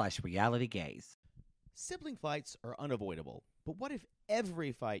 Songfinch.com/realitygaze. Sibling fights are unavoidable, but what if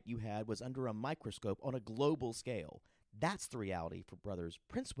every fight you had was under a microscope on a global scale? That's the reality for brothers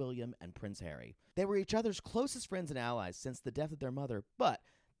Prince William and Prince Harry. They were each other's closest friends and allies since the death of their mother, but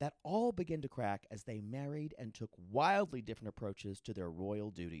that all began to crack as they married and took wildly different approaches to their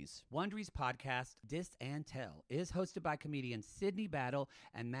royal duties. Wondery's podcast, Dis and Tell, is hosted by comedians Sydney Battle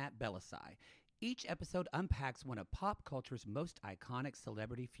and Matt Belisai. Each episode unpacks one of pop culture's most iconic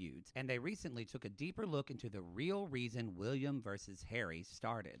celebrity feuds, and they recently took a deeper look into the real reason William versus Harry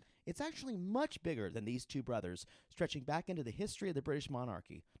started. It's actually much bigger than these two brothers, stretching back into the history of the British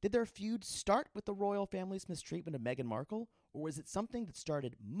monarchy. Did their feud start with the royal family's mistreatment of Meghan Markle, or was it something that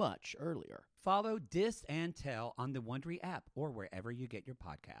started much earlier? Follow Dis and Tell on the Wondery app or wherever you get your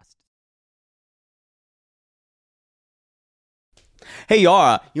podcasts. Hey,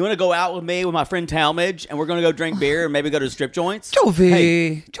 Yara, you want to go out with me with my friend Talmadge, and we're going to go drink beer and maybe go to strip joints? Jovi!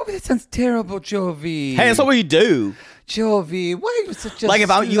 Hey. Jovi, that sounds terrible, Jovi. Hey, that's not what you do. Jovi, why are you such a like if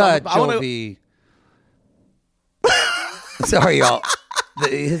slut, I Jovi? Sorry, y'all.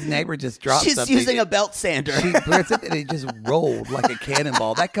 His neighbor just dropped She's something. using a belt sander. She pressed it and it just rolled like a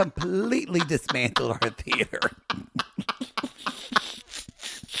cannonball. That completely dismantled our theater.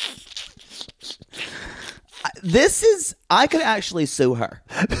 I could actually sue her.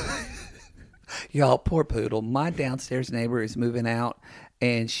 Y'all, poor Poodle. My downstairs neighbor is moving out,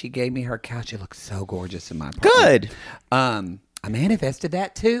 and she gave me her couch. It looks so gorgeous in my apartment. Good. I manifested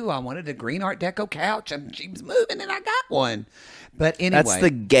that too. I wanted a green Art Deco couch, and she was moving, and I got one. But anyway, That's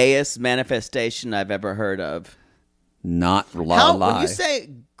the gayest manifestation I've ever heard of. not lie. When you say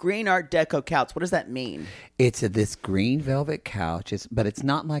green Art Deco couch, what does that mean? It's this green velvet couch, but it's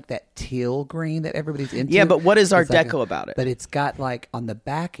not like that teal green that everybody's into. Yeah, but what is Art It's like Deco about it? But it's got like on the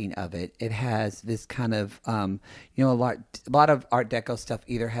backing of it, it has this kind of, a lot of Art Deco stuff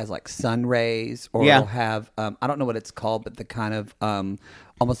either has like sun rays or Yeah. it'll have, I don't know what it's called, but the kind of,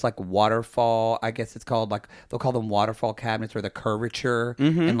 almost like waterfall, I guess it's called, like they'll call them waterfall cabinets, or the curvature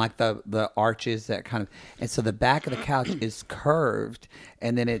and like the arches that kind of, and so the back of the couch is curved,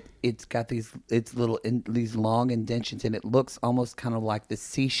 and then it's got these these long indentions, and it looks almost kind of like the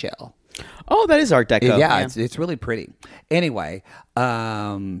seashell. Oh, that is Art Deco. Yeah, it's really pretty. Anyway,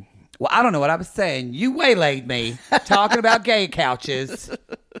 well, I don't know what I was saying. You waylaid me talking about gay couches.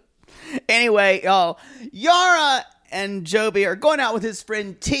 Anyway, y'all, Yara and Joby are going out with his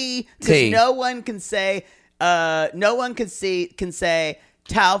friend T, because T. no one can say Talmadge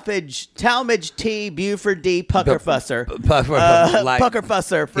T Buford D Puckerfusser.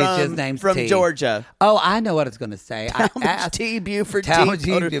 Puckerfusser from T. Georgia. Oh, I know what I was going to say. Talmadge T Buford T Talmadge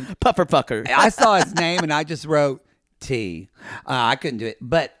T. Pufferfucker. I saw his name and I just wrote T. I couldn't do it.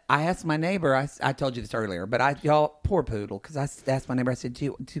 But I asked my neighbor, I told you this earlier, but y'all, poor Poodle, because I asked my neighbor, I said,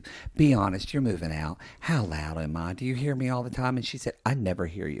 be honest, you're moving out. How loud am I? Do you hear me all the time? And she said, I never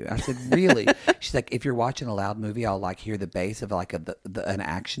hear you. I said, really? She's like, if you're watching a loud movie, I'll like hear the bass of like an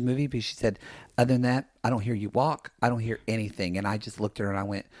action movie. But she said, other than that, I don't hear you walk. I don't hear anything. And I just looked at her and I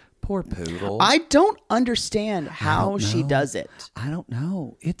went, poor Poodle. I don't understand how she does it. I don't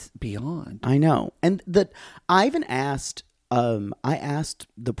know. It's beyond. I know. And I even asked, I asked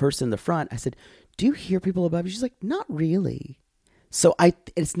the person in the front, I said, do you hear people above you? She's like, not really. So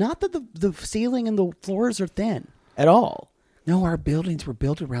it's not that the ceiling and the floors are thin at all. No, our buildings were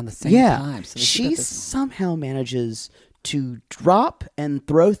built around the same time. So she somehow manages to drop and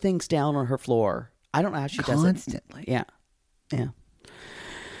throw things down on her floor. I don't know how she does it. Constantly. Yeah. Yeah.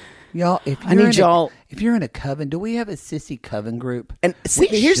 Y'all, if you're in a coven, do we have a sissy coven group? And see,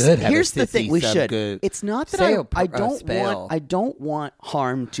 We here's should have a the thing. sissy We should. subgroup. It's not that Say I don't want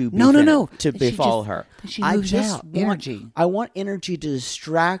harm to No. to Then befall she her. she I moves just out. want Energy. I want energy to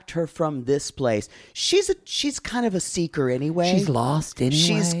distract her from this place. She's kind of a seeker anyway. She's lost anyway.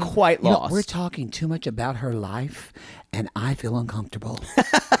 She's quite You know, lost. we're talking too much about her life, and I feel uncomfortable.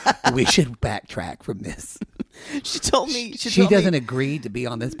 We should backtrack from this. She told me She doesn't agree to be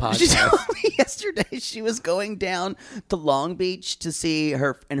on this She podcast. told me yesterday she was going down to Long Beach to see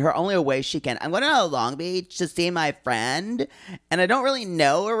her in her only way she can. I'm going to Long Beach to see my friend, and I don't really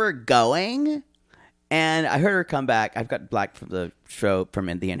know where we're going. And I heard her come back. I've got black from the show from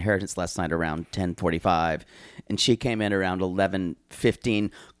The Inheritance last night around 10:45, and she came in around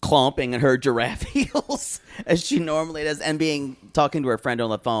 11:15, clomping in her giraffe heels as she normally does, and talking to her friend on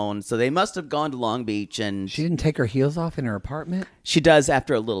the phone. So they must have gone to Long Beach, and She didn't take her heels off in her apartment? she does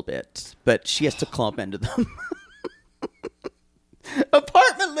after a little bit, but she has to clump into them.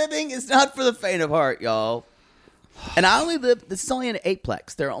 Apartment living is not for the faint of heart, y'all. And I only live. This is only an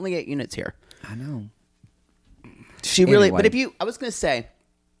 8-plex. There are only 8 units here. I know. She really, Anyway. but I was going to say,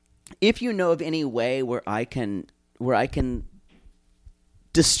 if you know of any way where I can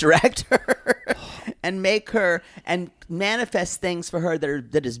distract her and make her and manifest things for her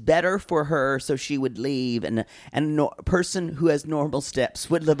that is better for her, so she would leave, and a person who has normal steps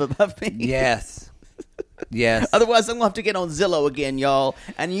would live above me. Yes. Yes. Otherwise, I'm going to have to get on Zillow again, y'all.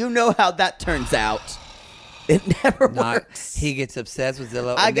 And you know how that turns out. It never works. He gets obsessed with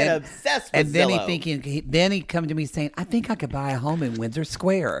Zillow. I and get then- obsessed with And then Zillow. then he come to me saying, I think I could buy a home in Windsor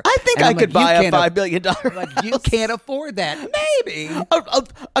Square. I think And I I'm could like, buy "You a can't $5 billion Like, you house. can't afford that. Maybe.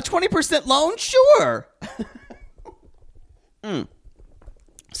 A 20% loan? Sure.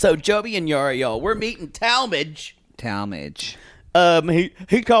 So, Joby and Yara, y'all, we're meeting Talmadge. Talmadge.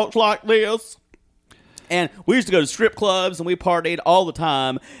 He talks like this. And we used to go to strip clubs and we partied all the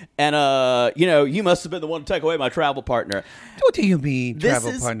time. And, you must have been the one to take away my travel partner. What do you mean, This travel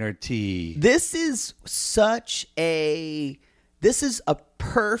is- partner T? This is such a This is a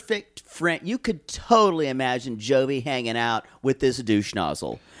perfect friend. You could totally imagine Jovi hanging out with this douche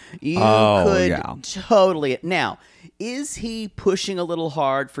nozzle. You could totally. Now, is he pushing a little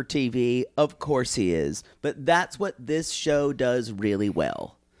hard for TV? Of course he is. But that's what this show does really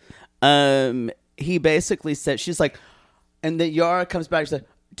well. He basically said, she's like, and then Yara comes back and says,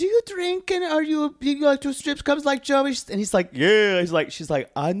 do you drink and do you like to strip clubs like Joey? And he's like, yeah. She's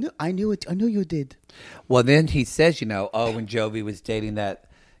like, I knew it. I knew you did. Well, then he says, when Jovi was dating that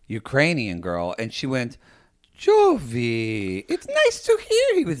Ukrainian girl, and she went, Jovi, it's nice to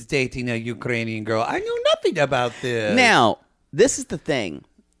hear he was dating a Ukrainian girl. I knew nothing about this. Now, this is the thing.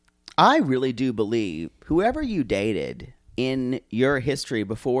 I really do believe whoever you dated in your history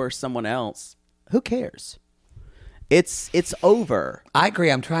before someone else, who cares? It's over. I agree.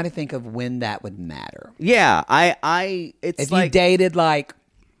 I'm trying to think of when that would matter. Yeah, it's if like you dated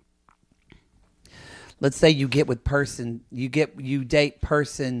let's say you date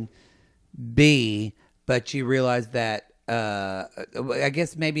person B, but you realize that I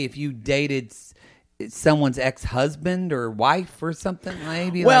guess maybe if you dated someone's ex-husband or wife or something,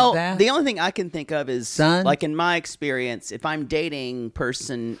 maybe like that. The only thing I can think of is son. Like in my experience, if I'm dating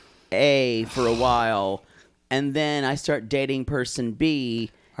person A for a while, and then I start dating person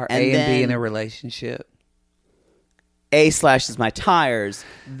B. Are A and B in a relationship? A slashes my tires.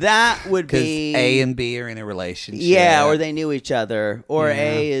 That would be... A and B are in a relationship. Yeah, or they knew each other. Or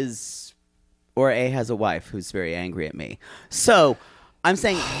A has a wife who's very angry at me. So I'm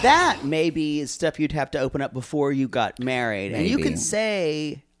saying that maybe is stuff you'd have to open up before you got married. Maybe. And you can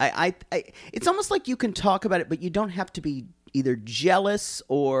say... it's almost like you can talk about it, but you don't have to be either jealous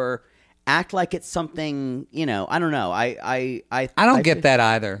or... act like it's something, I don't know. I don't get that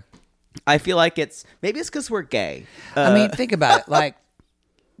either. I feel like maybe it's because we're gay. I mean, think about it.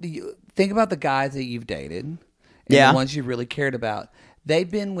 Think about the guys that you've dated and the ones you really cared about. They've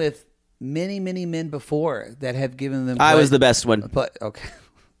been with many, many men before that have given them I was the best one.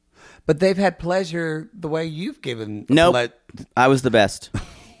 But they've had pleasure the way you've given. Nope. I was the best.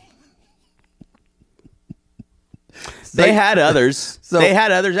 They had others. They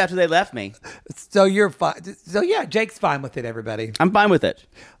had others after they left me. So you're fine. So yeah, Jake's fine with it, everybody. I'm fine with it.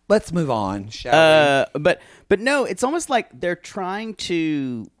 Let's move on, shall we? But no, it's almost like they're trying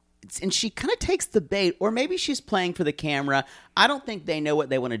to... And she kind of takes the bait, or maybe she's playing for the camera. I don't think they know what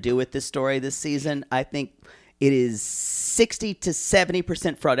they want to do with this story this season. I think it is 60 to 70%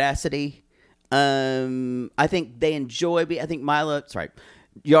 fraudacity. I think they enjoy...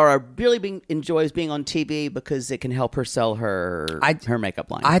 Yara really enjoys being on TV because it can help her sell her makeup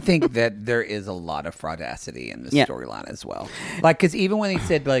line. I think that there is a lot of fraudacity in this storyline as well. Because even when he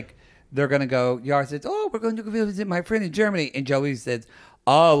said, they're going to go, Yara says, we're going to go visit my friend in Germany. And Joey says,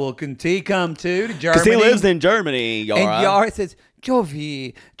 well, can T come too to Germany? Because he lives in Germany, Yara. And Yara says,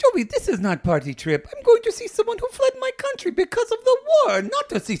 Jovi, this is not party trip. I'm going to see someone who fled my country because of the war, not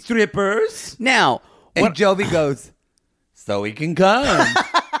to see strippers. Now, and Jovi goes... So he can come.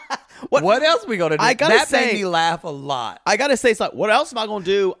 What else we gonna do? That made me laugh a lot. I gotta say, it's like, what else am I gonna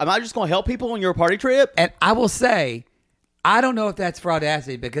do? Am I just gonna help people on your party trip? And I will say, I don't know if that's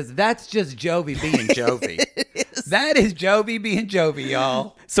fraudacity because that's just Jovi being Jovi. That is Jovi being Jovi,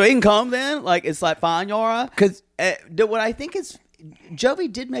 y'all. So he can come then? It's like, fine, Yara? Because what I think is,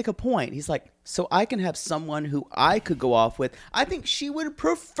 Jovi did make a point. He's like, so I can have someone who I could go off with. I think she would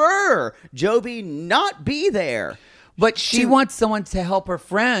prefer Jovi not be there. But she wants someone to help her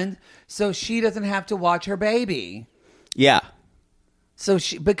friend so she doesn't have to watch her baby. Yeah. So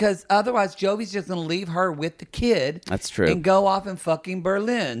because otherwise Jovi's just going to leave her with the kid. That's true. And go off in fucking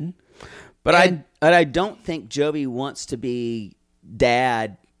Berlin. But I don't think Jovi wants to be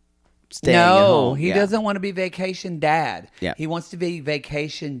dad staying at home. No, he doesn't want to be vacation dad. Yeah. He wants to be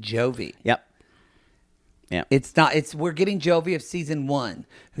vacation Jovi. Yep. Yeah. We're getting Jovi of season 1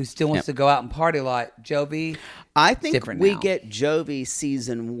 who still wants to go out and party a lot. Jovi, I think we get Jovi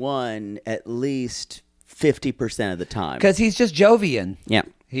season 1 at least 50% of the time. Because he's just Jovian. Yeah.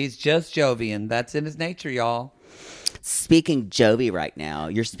 He's just Jovian. That's in his nature, y'all. Speaking Jovi right now,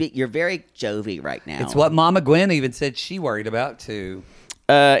 you're very Jovi right now. It's what Mama Gwen even said she worried about too.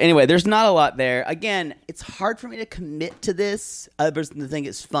 Anyway, there's not a lot there. Again, it's hard for me to commit to this other than to think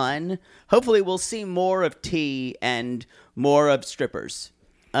it's fun. Hopefully we'll see more of T and more of strippers.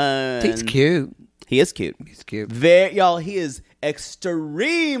 T's cute. He is cute. He's cute. Y'all, he is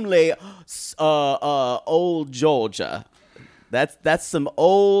extremely old Georgia. That's some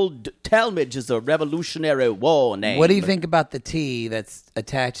old Talmadge is a Revolutionary War name. What do you think about the T that's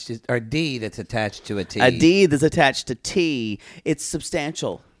attached to, or D that's attached to a T? A D that's attached to T. It's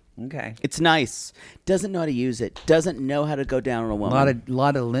substantial. Okay. It's nice. Doesn't know how to use it. Doesn't know how to go down on a A woman.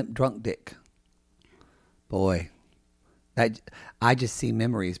 lot of limp drunk dick. Boy, I just see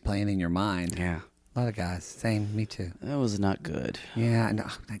memories playing in your mind. Yeah. A lot of guys. Same. Me too. That was not good. Yeah. And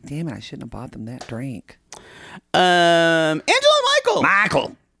like, damn it, I shouldn't have bought them that drink. Angela Michael.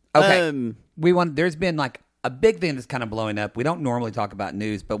 Michael. Okay. Um, There's been like a big thing that's kind of blowing up. We don't normally talk about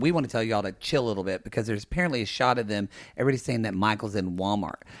news, but we want to tell y'all to chill a little bit because there's apparently a shot of them. Everybody's saying that Michael's in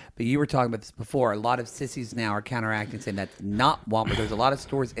Walmart. But you were talking about this before. A lot of sissies now are counteracting, saying that's not Walmart. There's a lot of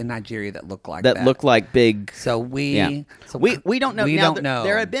stores in Nigeria that look like that. that look like big. So we don't know. We Now, don't know.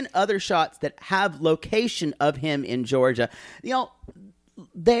 There have been other shots that have location of him in Georgia. You know,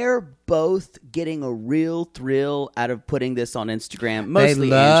 they're both getting a real thrill out of putting this on Instagram.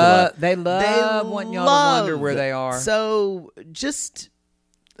 Mostly Angela. They love wanting y'all to wonder where they are. So just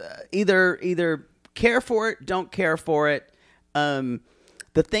either care for it, don't care for it. The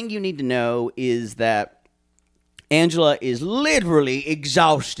thing you need to know is that Angela is literally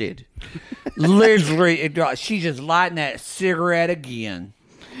exhausted. Literally, she's just lighting that cigarette again.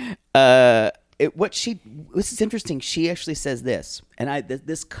 This is interesting. She actually says this, and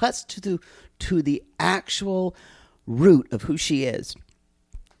this cuts to the actual root of who she is.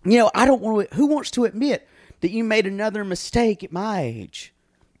 You know, I don't want to. Who wants to admit that you made another mistake at my age?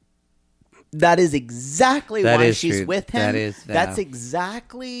 That is exactly why she's true. with him. That's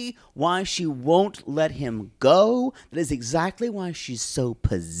exactly why she won't let him go. That is exactly why she's so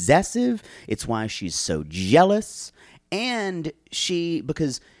possessive. It's why she's so jealous. And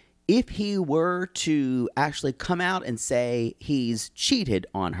because if he were to actually come out and say he's cheated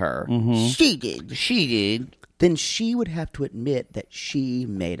on her, cheated, then she would have to admit that she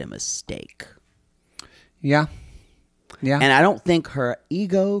made a mistake. Yeah. Yeah. And I don't think her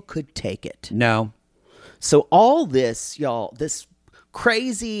ego could take it. No. So all this, y'all, this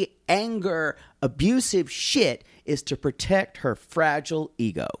crazy anger, abusive shit is to protect her fragile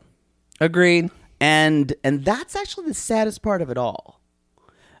ego. Agreed. And that's actually the saddest part of it all.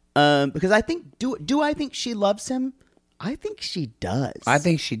 Because I think, do I think she loves him? I think she does. I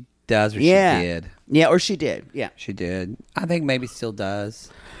think she does, or she did. Yeah, or she did. Yeah. She did. I think maybe still does.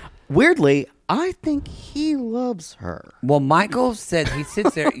 Weirdly, I think he loves her. Well, Michael said he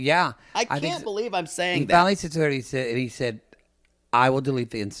sits there. Yeah. I can't believe I'm saying he that. Finally sits there and he said, I will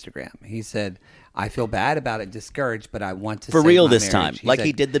delete the Instagram. He said, I feel bad about it, discouraged, but I want to for save real my this marriage. time.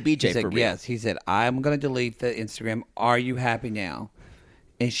 He did the BJ he said, for real. Yes. He said, I'm going to delete the Instagram. Are you happy now?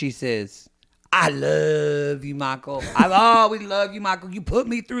 And she says, I love you, Michael. I've always loved you, Michael. You put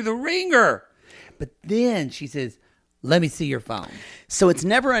me through the ringer. But then she says, let me see your phone. So it's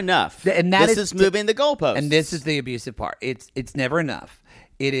never enough. And that this is moving the goalposts. And this is the abusive part. It's never enough.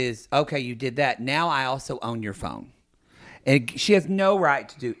 It is, okay, you did that. Now I also own your phone. And she has no right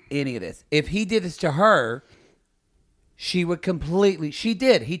to do any of this. If he did this to her, she would she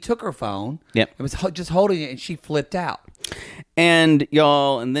did. He took her phone. Yep. And was just holding it, and she flipped out. And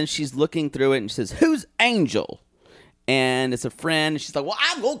y'all, and then she's looking through it and she says, who's Angel? And it's a friend. And she's like, well,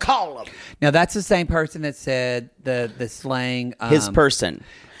 I'm going to call him. Now, that's the same person that said the slang. His person.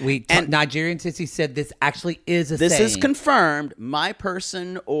 Nigerian Sissy said this actually is a This saying. is confirmed. My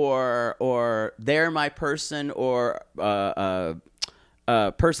person or they're my person or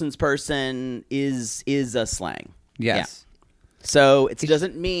person's person is a slang. Yes. Yeah. So it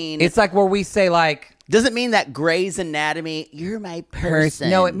doesn't mean... It's like where we say like... Doesn't mean that Grey's Anatomy, you're my person.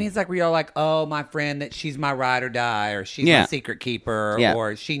 No, it means like we are like, oh, my friend, that she's my ride or die, or she's my secret keeper,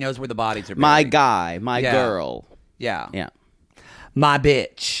 or she knows where the bodies are buried. My guy, my girl. Yeah. Yeah. My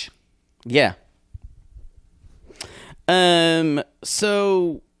bitch. Yeah.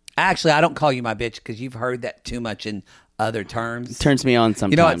 So... Actually, I don't call you my bitch because you've heard that too much in other terms. It turns me on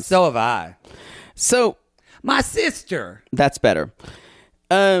sometimes. You know what? So have I. So... My sister. That's better.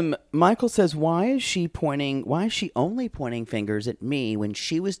 Michael says, why is she only pointing fingers at me when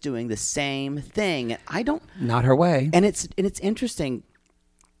she was doing the same thing? I don't... Not her way. And it's interesting.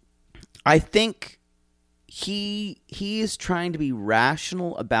 I think he is trying to be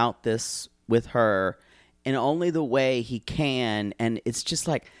rational about this with her in only the way he can. And it's just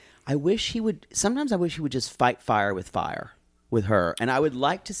like, sometimes I wish he would just fight fire with fire with her. And I would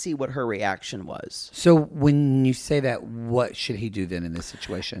like to see what her reaction was. So when you say that, what should he do then in this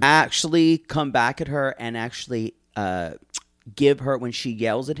situation? Actually come back at her and actually give her, when she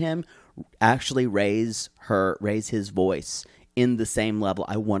yells at him, actually raise his voice in the same level.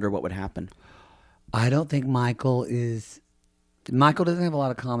 I wonder what would happen. I don't think Michael is Michael doesn't have a lot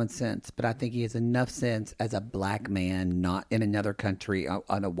of common sense, but I think he has enough sense as a black man, not in another country,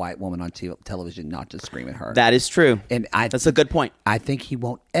 on a white woman on television, not to scream at her. That is true. And that's a good point. I think he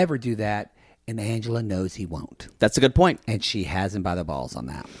won't ever do that, and Angela knows he won't. That's a good point. And she has him by the balls on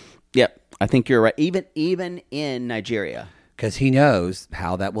that. Yep, I think you're right. Even in Nigeria. Because he knows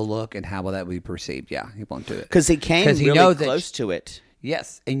how that will look and how will that be perceived. Yeah, he won't do it. Because he came really close to it.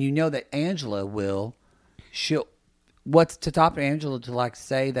 Yes, and you know that Angela what's to top Angela to like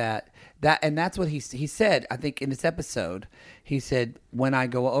say that and that's what he said. I think in this episode, he said, when I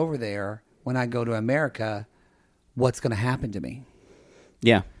go over there, when I go to America, what's going to happen to me?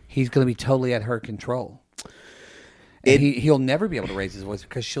 Yeah, he's going to be totally at her control. And he'll never be able to raise his voice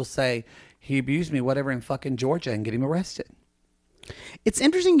because she'll say he abused me, whatever, in fucking Georgia, and get him arrested. It's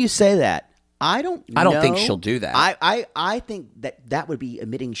interesting you say that. I don't think she'll do that. I think that would be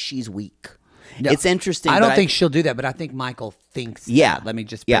admitting she's weak. No, it's interesting. I don't think she'll do that, but I think Michael thinks that. Let me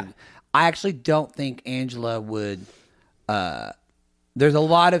just... Yeah. I actually don't think Angela would... there's a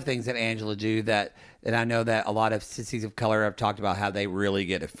lot of things that Angela do that I know that a lot of sissies of color have talked about how they really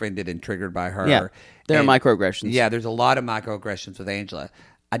get offended and triggered by her. Yeah, there are microaggressions. Yeah, there's a lot of microaggressions with Angela.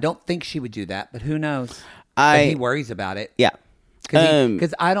 I don't think she would do that, but who knows? But he worries about it. Yeah.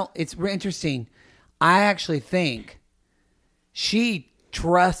 Because I don't... It's interesting. I actually think she...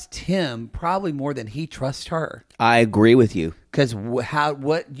 trust him probably more than he trusts her. I agree with you. Because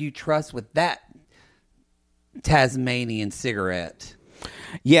what you trust with that Tasmanian cigarette?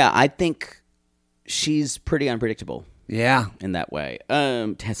 Yeah, I think she's pretty unpredictable. Yeah, in that way.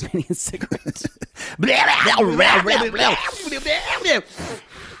 Tasmanian cigarette.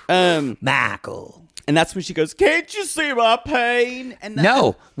 Michael. And that's when she goes, "Can't you see my pain?" And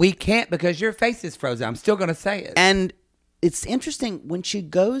no, we can't because your face is frozen. I'm still going to say it. And it's interesting when she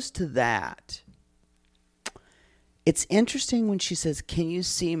goes to that. It's interesting when she says, "Can you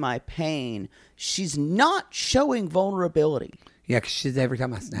see my pain?" She's not showing vulnerability. Yeah, because she's every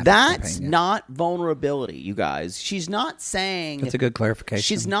time I snap. That's not vulnerability, you guys. She's not saying... That's a good clarification.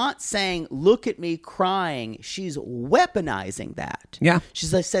 She's not saying, "Look at me crying." She's weaponizing that. Yeah. She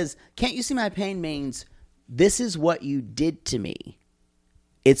says, "Can't you see my pain?" means this is what you did to me.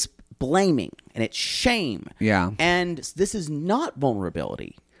 It's blaming and it's shame. Yeah. And this is not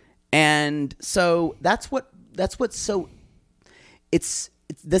vulnerability. And so that's what's so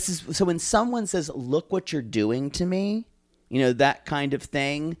so when someone says, "Look what you're doing to me," that kind of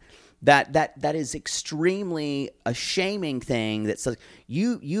thing, that is extremely a shaming thing. That says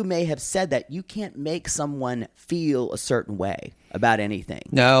you may have said that. You can't make someone feel a certain way about anything.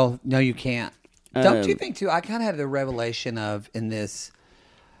 No, you can't. Don't you think too? I kind of had the revelation of in this.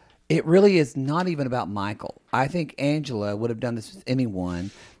 It really is not even about Michael. I think Angela would have done this with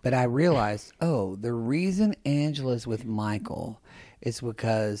anyone, but I realized, the reason Angela's with Michael is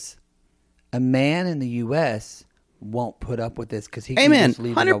because a man in the U.S. won't put up with this because he can just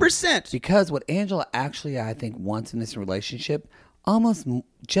leave 100%. Because what Angela actually, I think, wants in this relationship, almost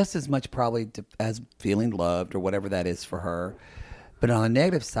just as much probably as feeling loved or whatever that is for her, but on the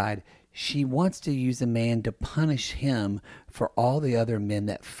negative side, she wants to use a man to punish him for all the other men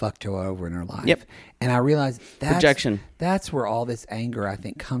that fucked her over in her life. Yep. And I realized projection. That's where all this anger, I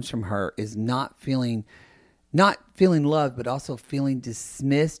think, comes from her, is not feeling loved, but also feeling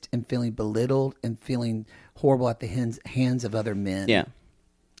dismissed and feeling belittled and feeling horrible at the hands of other men. Yeah.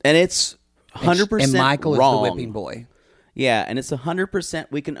 And it's 100% And Michael wrong. is the whipping boy. Yeah, and it's 100%.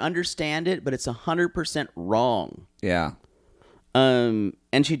 We can understand it, but it's 100% wrong. Yeah.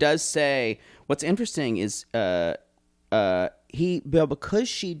 And she does say, what's interesting is because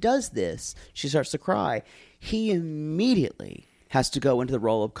she does this, she starts to cry. He immediately has to go into the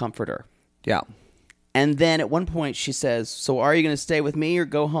role of comforter. Yeah. And then at one point she says, "So are you going to stay with me or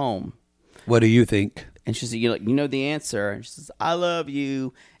go home?" What do you think? And she says, "You know the answer." And she says, "I love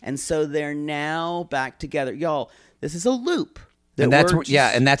you." And so they're now back together. Y'all, this is a loop. And that's where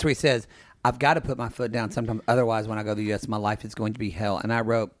he says, "I've got to put my foot down sometime. Otherwise, when I go to the U.S., my life is going to be hell." And I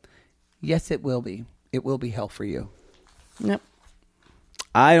wrote, "Yes, it will be. It will be hell for you." Yep.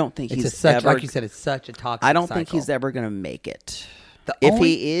 I don't think he's ever... Like you said, it's such a toxic I don't cycle. think he's ever going to make it. If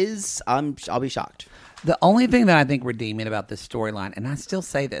he is, I'll be shocked. The only thing that I think redeeming about this storyline, and I still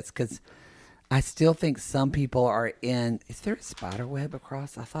say this because I still think some people are in... Is there a spider web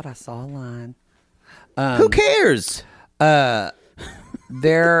across? I thought I saw a line. Who cares?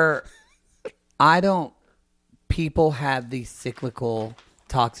 People have these cyclical,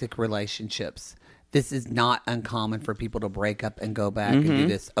 toxic relationships. This is not uncommon for people to break up and go back and do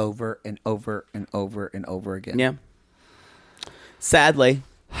this over and over and over and over again. Yeah. Sadly.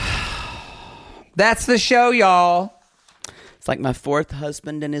 That's the show, y'all. It's like my fourth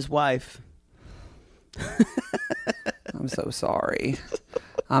husband and his wife. I'm so sorry.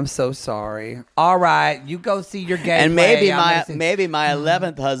 I'm so sorry. All right, you go see your gay And play. maybe my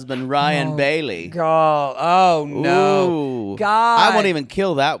 11th husband, Ryan Bailey. God. Oh, no. Ooh. God. I won't even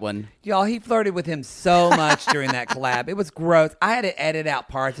kill that one. Y'all, he flirted with him so much during that collab. It was gross. I had to edit out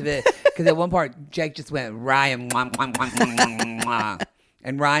parts of it because at one part, Jake just went, Ryan, mwah, mwah, mwah, mwah, mwah, mwah.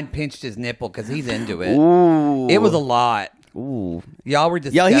 And Ryan pinched his nipple because he's into it. Ooh. It was a lot. Ooh. Y'all were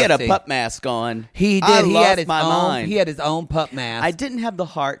disgusting. Yo, he had a pup mask on. He did. He lost had his my own. mind. He had his own pup mask. I didn't have the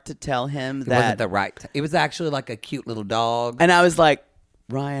heart to tell him It that. wasn't the right. It was actually like a cute little dog And I was like,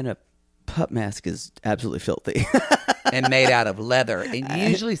 Ryan, a pup mask is absolutely filthy. and made out of leather. It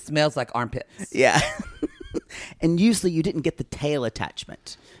usually smells like armpits. Yeah. And usually you didn't get the tail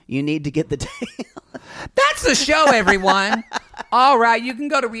attachment. You need to get the tail. That's the show, everyone. All right, you can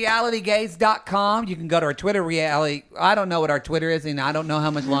go to realitygaze.com. You can go to our Twitter, reality. I don't know what our Twitter is, and I don't know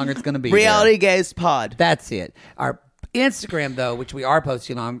how much longer it's going to be. Reality there. Gaze Pod. That's it. Our Instagram, though, which we are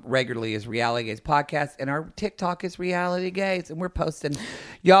posting on regularly, is Reality Gaze Podcast, and our TikTok is Reality Gaze, and we're posting.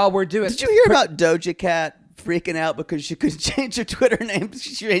 Y'all, we're doing. Did you hear about Doja Cat freaking out because she couldn't change her Twitter name?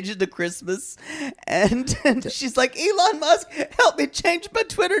 She changed it to Christmas. And she's like, Elon Musk, help me change my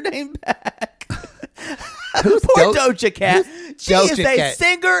Twitter name back. Poor Doja Cat. She is a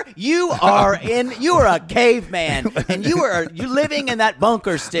singer. You are a caveman, and you're living in that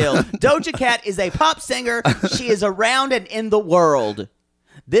bunker still. Doja Cat is a pop singer. She is around and in the world.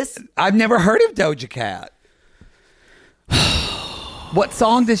 I've never heard of Doja Cat. What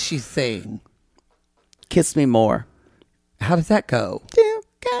song does she sing? Kiss Me More. How does that go? You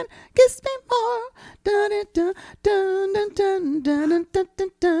can kiss me more. Dun, dun, dun, dun, dun, dun, dun, dun,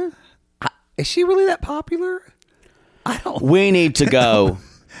 dun. Is she really that popular? I don't. We need to go.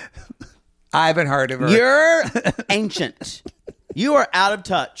 I haven't heard of her. You're ancient. You are out of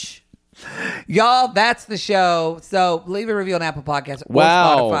touch. Y'all, that's the show. So leave a review on Apple Podcasts or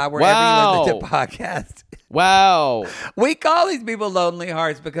Wow. Spotify, wherever you listen to podcasts. Wow. We call these people lonely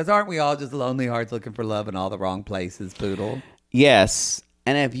hearts because aren't we all just lonely hearts looking for love in all the wrong places, Poodle? Yes.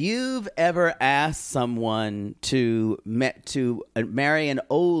 And if you've ever asked someone to marry an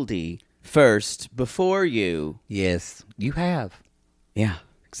oldie first before you. Yes, you have. Yeah,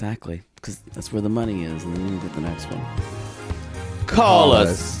 exactly. Because that's where the money is, and then you get the next one. Call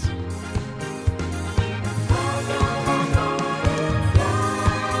us.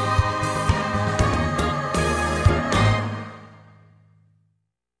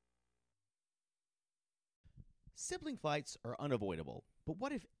 Sibling fights are unavoidable, but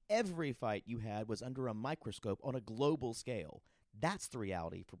what if every fight you had was under a microscope on a global scale? That's the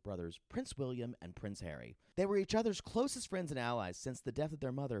reality for brothers Prince William and Prince Harry. They were each other's closest friends and allies since the death of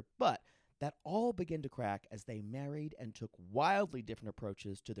their mother, but that all began to crack as they married and took wildly different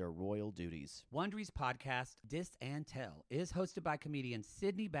approaches to their royal duties. Wondery's podcast, Dis and Tell, is hosted by comedians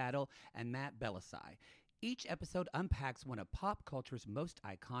Sydney Battle and Matt Bellassai. Each episode unpacks one of pop culture's most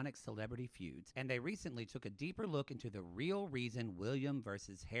iconic celebrity feuds, and they recently took a deeper look into the real reason William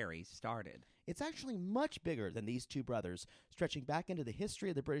versus Harry started. It's actually much bigger than these two brothers, stretching back into the history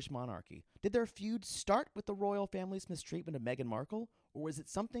of the British monarchy. Did their feud start with the royal family's mistreatment of Meghan Markle, or was it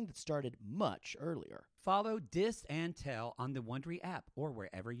something that started much earlier? Follow Dis and Tell on the Wondery app or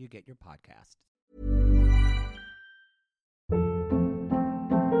wherever you get your podcasts.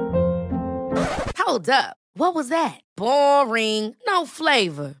 Hold up. What was that? Boring. No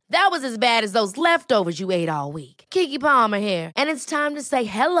flavor. That was as bad as those leftovers you ate all week. Keke Palmer here. And it's time to say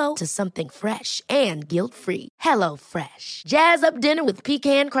hello to something fresh and guilt-free. Hello Fresh. Jazz up dinner with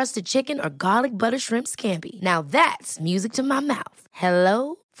pecan-crusted chicken or garlic butter shrimp scampi. Now that's music to my mouth.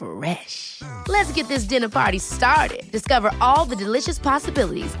 Hello Fresh. Let's get this dinner party started. Discover all the delicious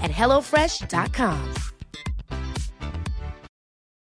possibilities at HelloFresh.com.